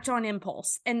act on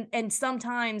impulse. And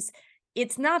sometimes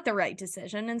it's not the right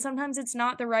decision and sometimes it's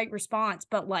not the right response,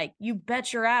 but like, you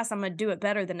bet your ass I'm gonna do it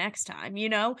better the next time,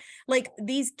 like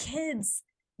these kids,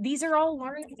 these are all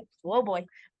learning. Whoa, boy.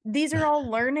 These are all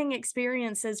learning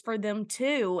experiences for them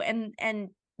too. And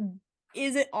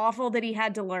is it awful that he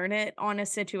had to learn it on a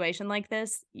situation like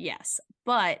this? Yes.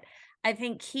 But I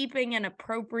think keeping an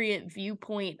appropriate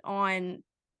viewpoint on,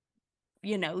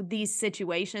 these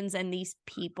situations and these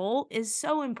people is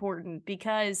so important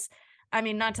because, I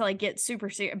mean, not to like get super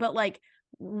serious, but like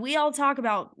we all talk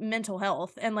about mental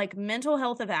health, and like mental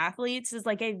health of athletes is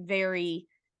like a very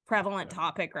prevalent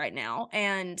topic right now.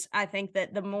 And I think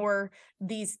that the more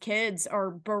these kids are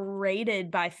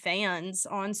berated by fans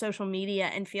on social media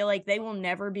and feel like they will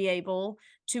never be able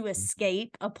to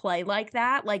escape a play like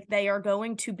that, like they are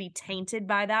going to be tainted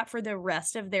by that for the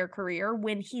rest of their career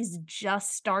when he's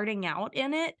just starting out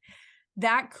in it,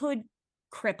 that could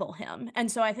cripple him. And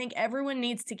so I think everyone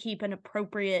needs to keep an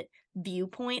appropriate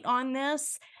viewpoint on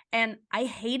this. And I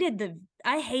hated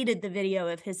the video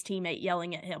of his teammate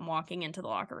yelling at him walking into the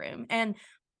locker room. And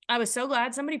I was so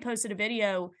glad somebody posted a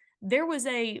video. There was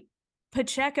a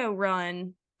Pacheco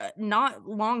run not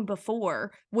long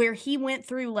before where he went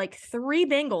through like 3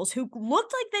 Bengals who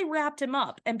looked like they wrapped him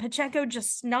up, and Pacheco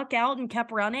just snuck out and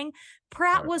kept running.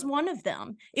 Pratt was one of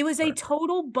them. It was a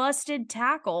total busted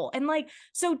tackle. And like,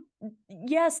 so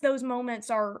yes, those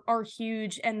moments are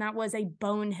huge, and that was a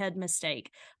bonehead mistake.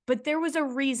 But there was a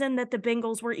reason that the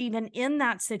Bengals were even in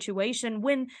that situation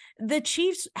when the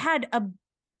Chiefs had a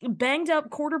banged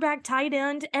up quarterback, tight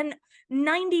end, and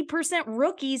 90%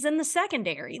 rookies in the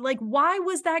secondary. Like, why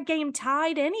was that game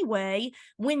tied anyway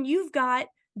when you've got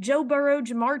Joe Burrow,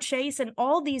 Jamar Chase, and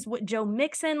all these, Joe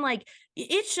Mixon? Like,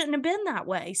 it shouldn't have been that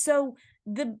way. So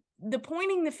the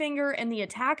pointing the finger and the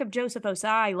attack of Joseph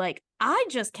Ossai, like, I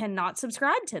just cannot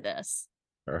subscribe to this.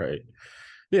 All right.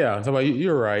 Yeah, so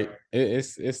you're right.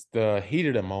 It's the heat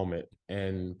of the moment,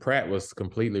 and Pratt was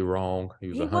completely wrong. He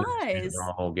was 100%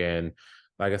 wrong, and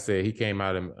like I said, he came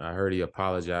out and I heard he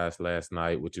apologized last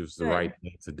night, which was the right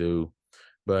thing to do.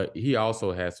 But he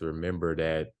also has to remember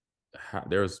that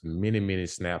there's many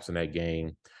snaps in that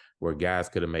game where guys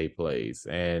could have made plays,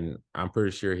 and I'm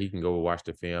pretty sure he can go watch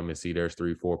the film and see there's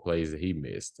 3-4 plays that he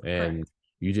missed, and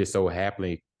you just so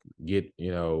happily get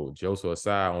Joseph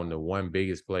Ossai on the one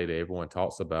biggest play that everyone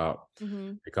talks about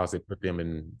because it put them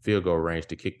in field goal range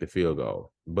to kick the field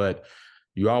goal. But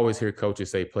you always hear coaches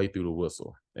say play through the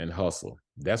whistle and hustle.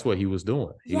 That's what he was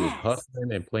doing. He was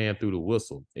hustling and playing through the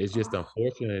whistle. It's just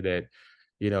unfortunate that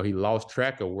he lost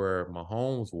track of where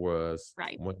Mahomes was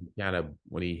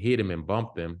when he hit him and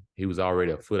bumped him. He was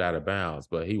already a foot out of bounds,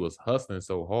 but he was hustling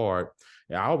so hard.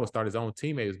 And I almost thought his own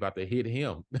teammate was about to hit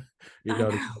him,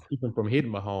 to keep him from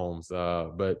hitting Mahomes.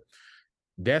 But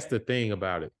that's the thing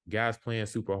about it. Guys playing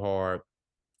super hard,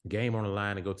 game on the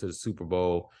line to go to the Super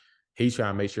Bowl. He's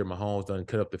trying to make sure Mahomes doesn't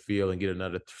cut up the field and get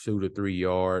another 2 to 3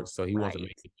 yards. So he wants to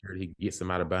make sure he gets him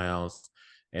out of bounds.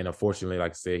 And unfortunately,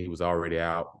 like I said, he was already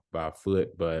out by a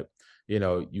foot. But,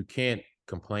 you can't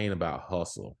complain about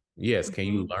hustle. Yes. Can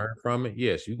you learn from it?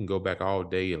 Yes. You can go back all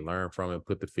day and learn from it,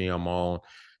 put the film on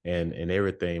and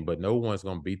everything. But no one's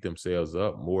going to beat themselves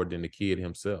up more than the kid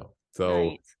himself.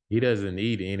 So he doesn't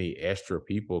need any extra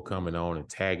people coming on and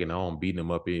tagging on, beating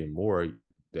him up even more.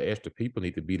 The extra people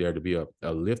need to be there to be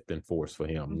a lifting force for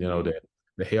him, to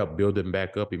help build him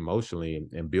back up emotionally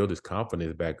and build his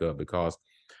confidence back up, because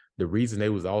the reason they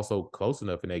was also close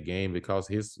enough in that game because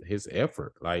his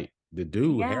effort, like the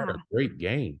dude had a great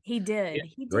game. He did.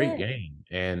 He did. Great game.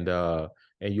 And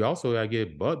you also got to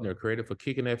get Butner credit for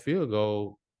kicking that field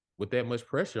goal with that much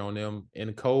pressure on them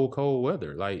in cold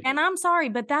weather. Like, and I'm sorry,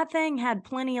 but that thing had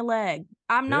plenty of leg.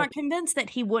 I'm not convinced that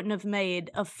he wouldn't have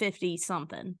made a 50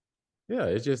 something. Yeah,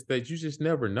 it's just that you just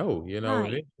never know, and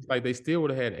Right. it's like they still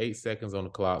would have had 8 seconds on the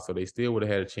clock, so they still would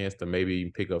have had a chance to maybe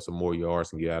even pick up some more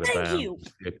yards and get out of Thank bounds you.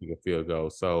 if kick a field goal.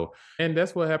 So, and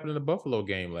that's what happened in the Buffalo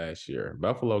game last year.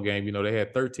 Buffalo game, they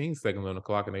had 13 seconds on the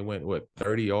clock and they went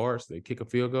 30 yards. They kick a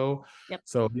field goal. Yep.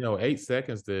 So 8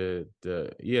 seconds.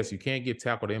 Yes, you can't get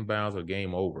tackled inbounds or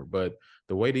game over, but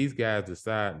the way these guys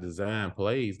design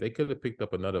plays, they could have picked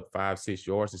up another 5-6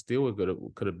 yards. It still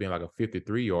could have been like a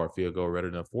 53-yard field goal rather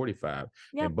than a 45.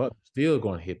 Yep. And Buck still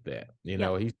going to hit that.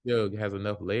 Yep. He still has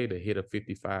enough leg to hit a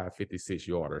 55, 56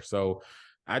 yarder. So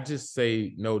I just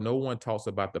say no one talks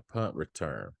about the punt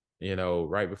return.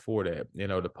 Right before that,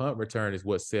 the punt return is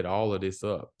what set all of this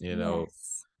up.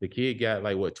 Yes. The kid got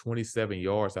 27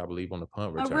 yards, I believe, on the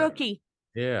punt return. A rookie.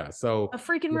 Yeah. So a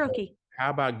freaking rookie. How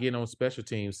about getting on special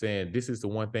teams saying this is the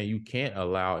one thing you can't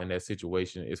allow in that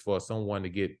situation is for someone to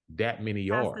get that many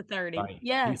yards. Past the 30. Like,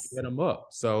 yes. He set them up.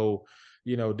 So,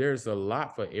 there's a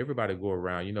lot for everybody to go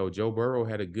around. Joe Burrow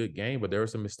had a good game, but there were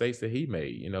some mistakes that he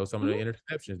made, some of the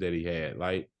interceptions that he had.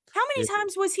 Like, how many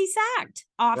times was he sacked?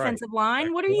 Offensive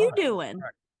line, what are you doing?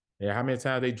 Right. Yeah, how many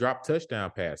times they dropped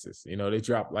touchdown passes? They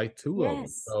dropped like 2 of them.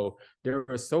 So there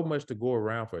was so much to go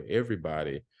around for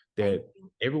everybody that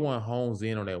everyone hones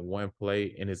in on that one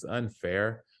play, and it's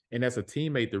unfair. And as a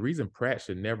teammate, the reason Pratt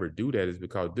should never do that is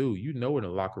because, dude, in the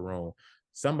locker room,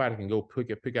 somebody can go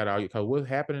pick out all you. Because what's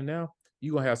happening now,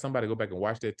 you're going to have somebody go back and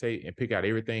watch that tape and pick out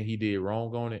everything he did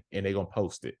wrong on it, and they're going to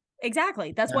post it.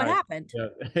 Exactly. That's what happened.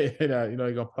 They're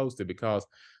going to post it because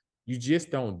you just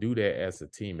don't do that as a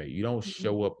teammate. You don't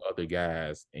show up other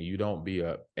guys and you don't be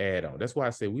a add-on. That's why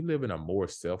I say we live in a more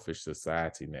selfish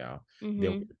society now than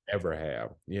we ever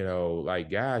have. Like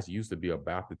guys used to be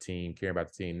about the team, caring about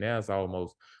the team. Now it's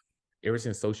almost ever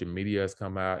since social media has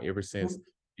come out, ever since,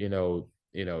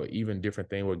 even different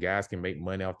thing where guys can make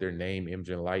money off their name, image,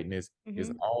 and likeness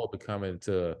is all becoming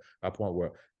to a point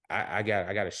where I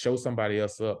got to show somebody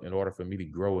else up in order for me to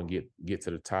grow and get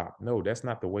to the top. No, that's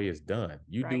not the way it's done.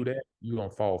 You do that, you're going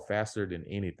to fall faster than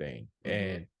anything.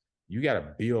 And you got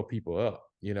to build people up,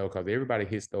 because everybody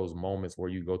hits those moments where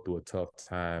you go through a tough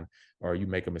time or you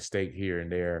make a mistake here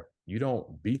and there. You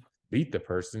don't beat the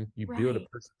person, you build a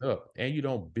person up, and you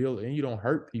don't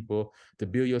hurt people to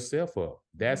build yourself up.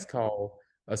 That's called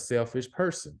a selfish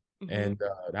person. And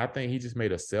I think he just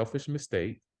made a selfish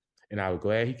mistake. And I was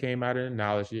glad he came out and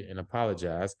acknowledged it and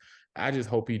apologized. I just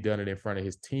hope he done it in front of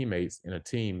his teammates in a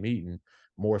team meeting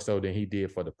more so than he did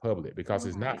for the public, because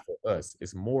it's not for us.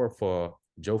 It's more for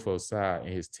Joe Fosai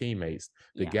and his teammates,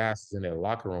 the guys in their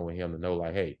locker room with him, to know,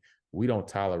 like, hey, we don't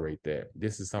tolerate that.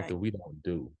 This is something we don't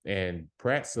do. And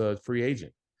Pratt's a free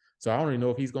agent. So I don't even know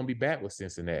if he's going to be back with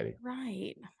Cincinnati.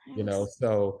 Right.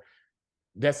 So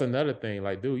that's another thing.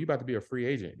 Like, dude, you about to be a free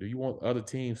agent. Do you want other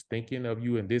teams thinking of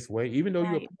you in this way? Even though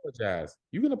you apologize,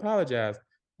 you can apologize,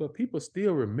 but people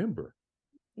still remember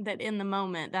that in the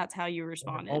moment, that's how you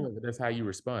responded. That's how you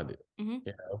responded. And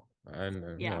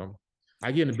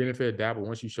I get the benefit of the doubt, but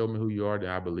once you show me who you are, then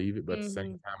I believe it. But at the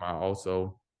same time, I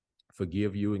also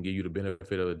forgive you and give you the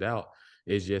benefit of the doubt.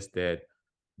 It's just that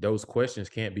those questions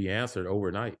can't be answered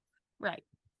overnight. Right.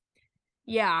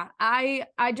 Yeah, I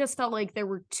just felt like there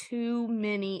were too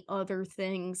many other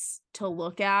things to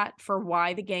look at for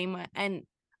why the game, and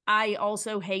I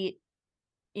also hate,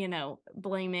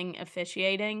 blaming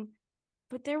officiating,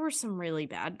 but there were some really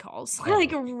bad calls.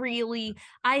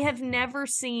 I have never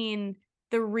seen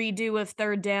the redo of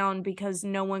third down because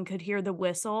no one could hear the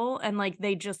whistle and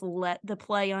they just let the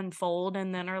play unfold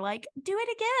and then are like, do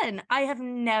it again. I have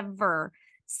never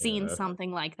seen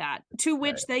something like that, to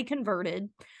which they converted.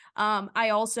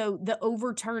 I also, the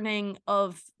overturning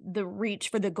of the reach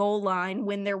for the goal line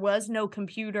when there was no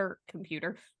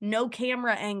no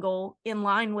camera angle in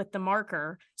line with the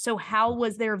marker. So how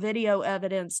was there video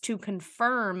evidence to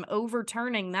confirm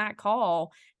overturning that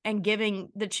call and giving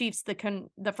the Chiefs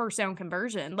the first down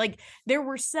conversion? There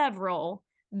were several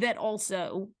that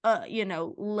also,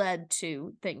 led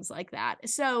to things like that.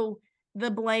 So the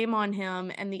blame on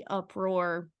him and the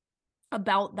uproar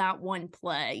about that one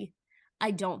play,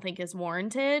 I don't think is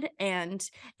warranted. And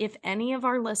if any of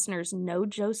our listeners know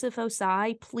Joseph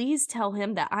Ossai, please tell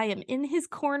him that I am in his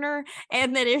corner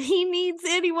and that if he needs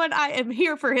anyone, I am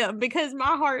here for him, because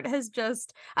my heart has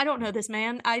I don't know this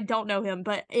man. I don't know him,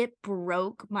 but it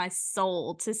broke my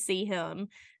soul to see him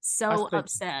so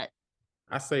upset.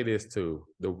 I say this too.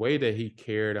 The way that he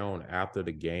carried on after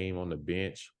the game on the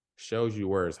bench shows you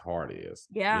where his heart is.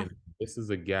 Yeah. This is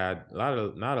a guy,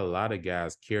 not a lot of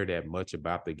guys care that much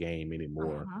about the game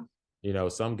anymore.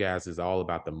 Some guys is all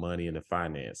about the money and the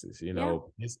finances.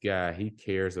 This guy, he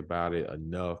cares about it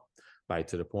enough. like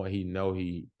to the point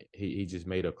he just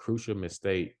made a crucial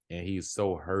mistake and he's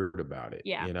so hurt about it,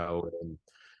 Yeah. and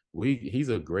he's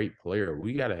a great player.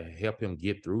 We got to help him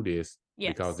get through this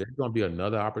because Yes. there's going to be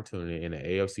another opportunity in the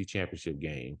AFC Championship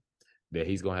game that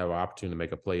he's going to have an opportunity to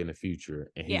make a play in the future,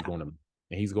 and he's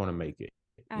going to make it.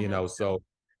 So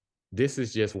this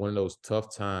is just one of those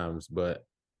tough times. But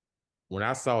when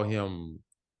I saw him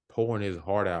pouring his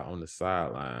heart out on the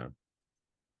sideline,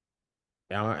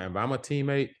 and I'm a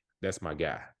teammate, that's my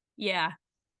guy. Yeah.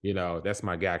 That's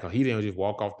my guy, because he didn't just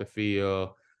walk off the field,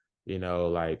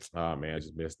 like, oh man, I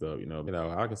just messed up.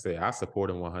 Like I say, I support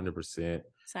him 100%.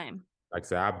 Same. Like I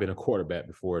said, I've been a quarterback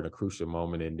before in a crucial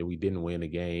moment, and then we didn't win the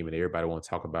game, and everybody want to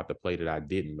talk about the play that I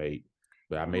didn't make,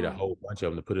 but I made a whole bunch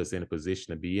of them to put us in a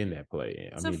position to be in that play.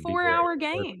 It's a 4-hour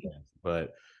game,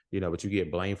 but but you get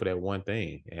blamed for that one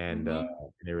thing and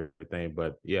everything.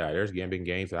 But yeah, there's been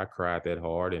games that I cried that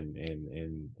hard, and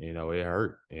it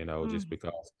hurt, just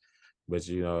because. But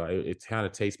it kind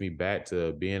of takes me back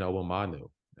to being over Manu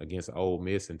against Ole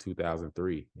Miss in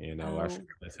 2003. I shot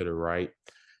to the right,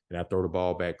 and I throw the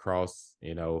ball back cross,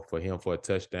 for him for a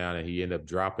touchdown, and he ended up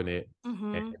dropping it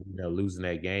and losing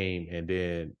that game. And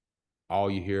then all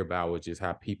you hear about was just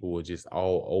how people were just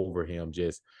all over him,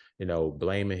 just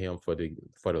blaming him for the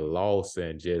loss,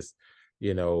 and just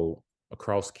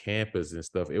across campus and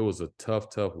stuff. It was a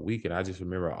tough week, and I just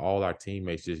remember all our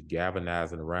teammates just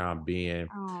galvanizing around,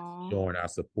 showing our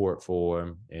support for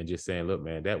him, and just saying, "Look,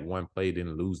 man, that one play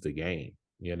didn't lose the game."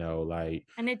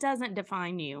 And it doesn't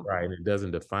define you, right? And it doesn't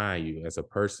define you as a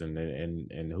person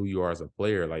and who you are as a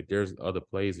player. Like, there's other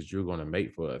plays that you're going to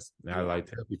make for us. And I like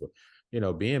tell people,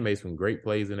 Ben made some great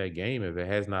plays in that game. If it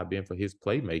has not been for his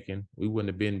playmaking, we wouldn't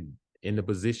have been in the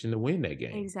position to win that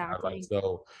game. Exactly.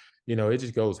 So, it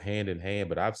just goes hand in hand.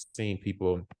 But I've seen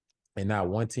people, and not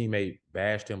one teammate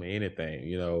bashed him or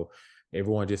anything.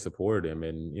 Everyone just supported him,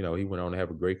 and he went on to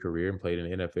have a great career and played in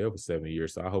the NFL for 7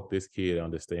 years. So I hope this kid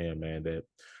understand, man, that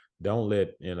don't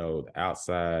let the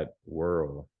outside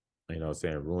world,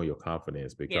 ruin your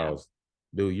confidence, because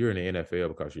dude, you're in the NFL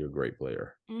because you're a great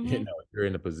player. You're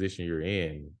in the position you're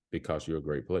in because you're a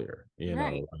great player.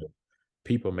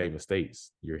 People make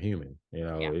mistakes. You're human.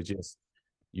 It's just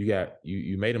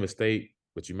you made a mistake,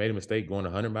 but you made a mistake going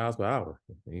 100 miles per hour.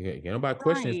 Can't nobody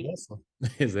question his hustle,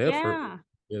 his effort.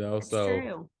 So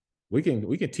true. we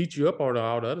can teach you up all the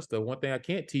other stuff. One thing I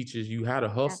can't teach is you how to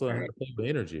hustle and how to play with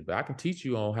energy, but I can teach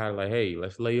you on how to, like, hey,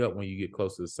 let's lay up when you get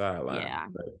close to the sideline. Yeah.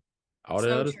 But all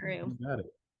the other stuff, you got it.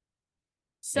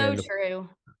 So true.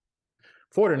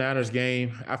 49ers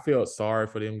game, I felt sorry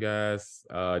for them guys,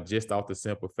 just off the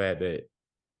simple fact that,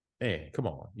 man, come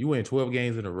on. You win 12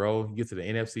 games in a row, you get to the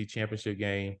NFC Championship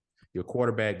game, your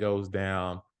quarterback goes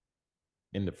down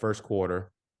in the first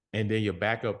quarter, and then your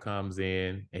backup comes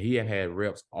in, and he had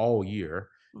reps all year,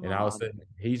 and all of a sudden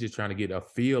he's just trying to get a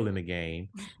feel in the game,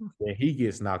 and he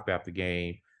gets knocked out the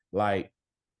game. Like,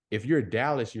 if you're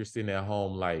Dallas, you're sitting at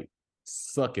home like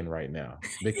sucking right now,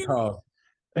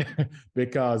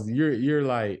 because you're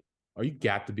like, oh, you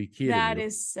got to be kidding me. That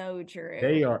is so true.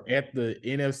 They are at the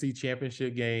NFC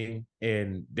Championship game,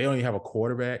 and they don't even have a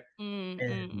quarterback.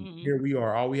 And here we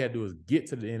are. All we had to do is get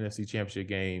to the NFC Championship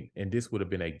game, and this would have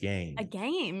been a game. A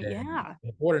game, yeah.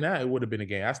 More than that, it would have been a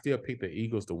game. I still picked the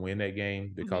Eagles to win that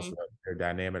game because of their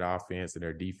dynamic offense, and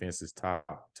their defense is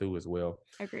top too as well.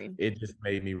 Agreed. It just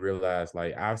made me realize,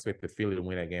 like, I expected Philly to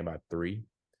win that game by 3.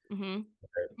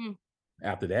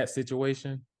 After that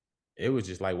situation, it was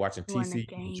just like watching TCU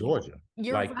in Georgia.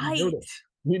 You're like, right.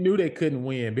 You knew they couldn't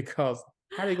win, because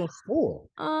how they gonna score?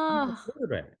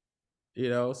 Quarterback.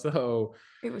 So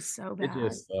it was so bad. It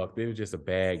just sucked. It was just a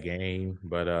bad game.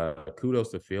 But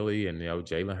kudos to Philly, and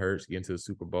Jalen Hurts getting to the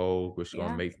Super Bowl, which is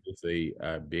gonna make this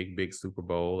a big Super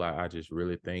Bowl. I just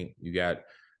really think you got,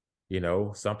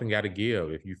 something got to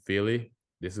give. If you Philly,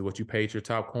 this is what you paid your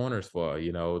top corners for.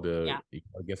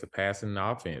 Against a passing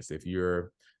offense. If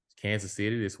you're Kansas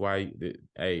City, that's why,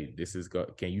 hey,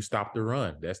 can you stop the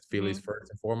run? That's Philly's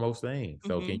first and foremost thing.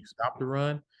 So can you stop the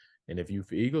run? And if you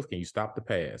for Eagles, can you stop the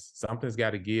pass? Something's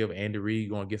got to give. Andy Reid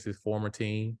going against his former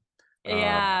team.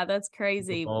 Yeah, that's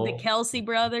crazy. The Kelsey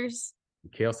brothers.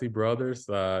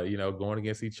 Going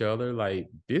against each other. Like,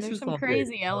 this There's is some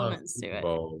crazy elements to it.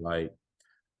 Like,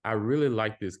 I really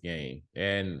like this game.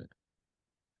 And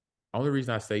only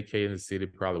reason I say Kansas City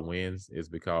probably wins is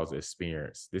because of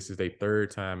experience. This is their 3rd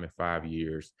time in 5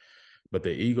 years. But the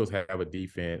Eagles have a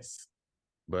defense.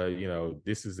 But,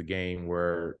 this is a game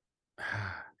where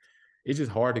it's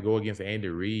just hard to go against Andy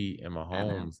Reid and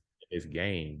Mahomes in this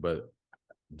game. But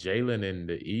Jalen and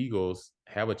the Eagles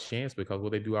have a chance because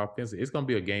what they do offensively, it's going to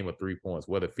be a game of 3 points,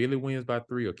 whether Philly wins by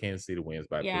 3 or Kansas City wins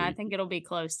by 3. Yeah, I think it'll be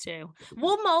close too.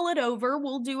 We'll mull it over.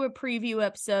 We'll do a preview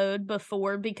episode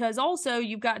before, because also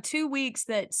you've got 2 weeks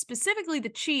that specifically the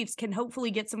Chiefs can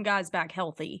hopefully get some guys back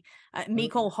healthy.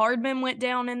 Mecole Hardman went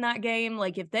down in that game.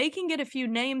 Like, if they can get a few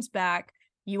names back,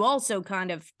 you also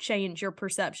kind of change your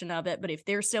perception of it. But if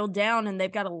they're still down and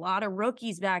they've got a lot of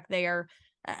rookies back there,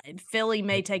 Philly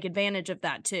may take advantage of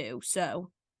that too. So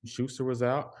Schuster was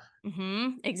out.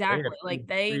 Exactly. Like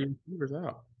they was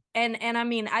out. And I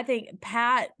mean, I think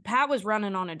Pat was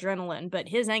running on adrenaline, but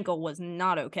his ankle was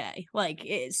not okay. Like,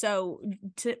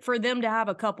 for them to have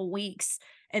a couple weeks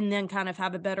and then kind of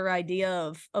have a better idea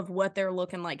of what they're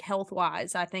looking like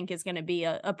health-wise, I think is going to be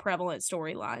a prevalent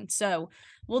storyline. So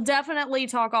we'll definitely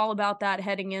talk all about that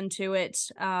heading into it.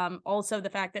 Also, the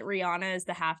fact that Rihanna is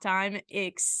the halftime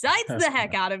excites the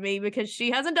heck out of me because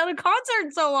she hasn't done a concert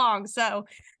in so long. So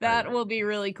that will be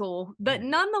really cool. But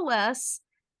nonetheless,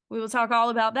 we will talk all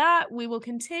about that. We will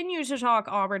continue to talk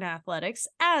Auburn athletics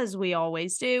as we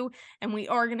always do. And we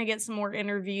are going to get some more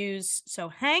interviews. So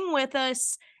hang with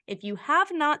us. If you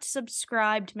have not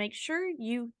subscribed, make sure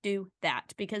you do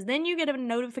that, because then you get a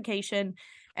notification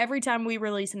every time we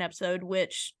release an episode,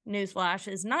 which, newsflash,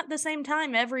 is not the same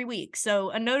time every week. So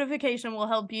a notification will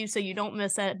help you so you don't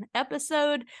miss an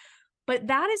episode. But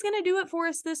that is going to do it for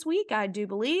us this week, I do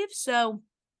believe. So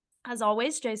as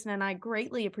always, Jason and I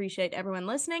greatly appreciate everyone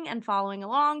listening and following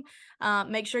along.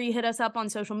 Make sure you hit us up on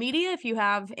social media if you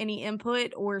have any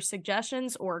input or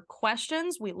suggestions or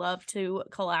questions. We love to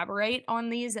collaborate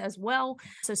on these as well.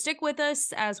 So stick with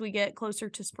us as we get closer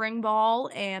to spring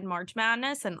ball and March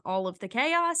Madness and all of the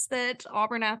chaos that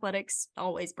Auburn athletics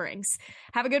always brings.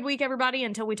 Have a good week, everybody.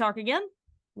 Until we talk again,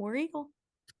 War Eagle.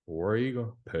 War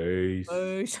Eagle. Peace.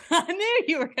 Peace. I knew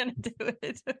you were going to do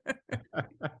it.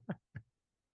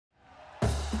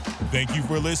 Thank you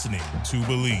for listening to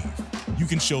Believe. You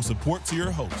can show support to your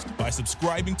host by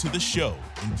subscribing to the show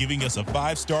and giving us a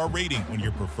 5-star rating on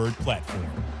your preferred platform.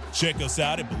 Check us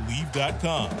out at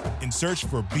Believe.com and search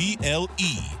for BLEAV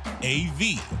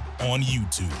on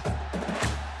YouTube.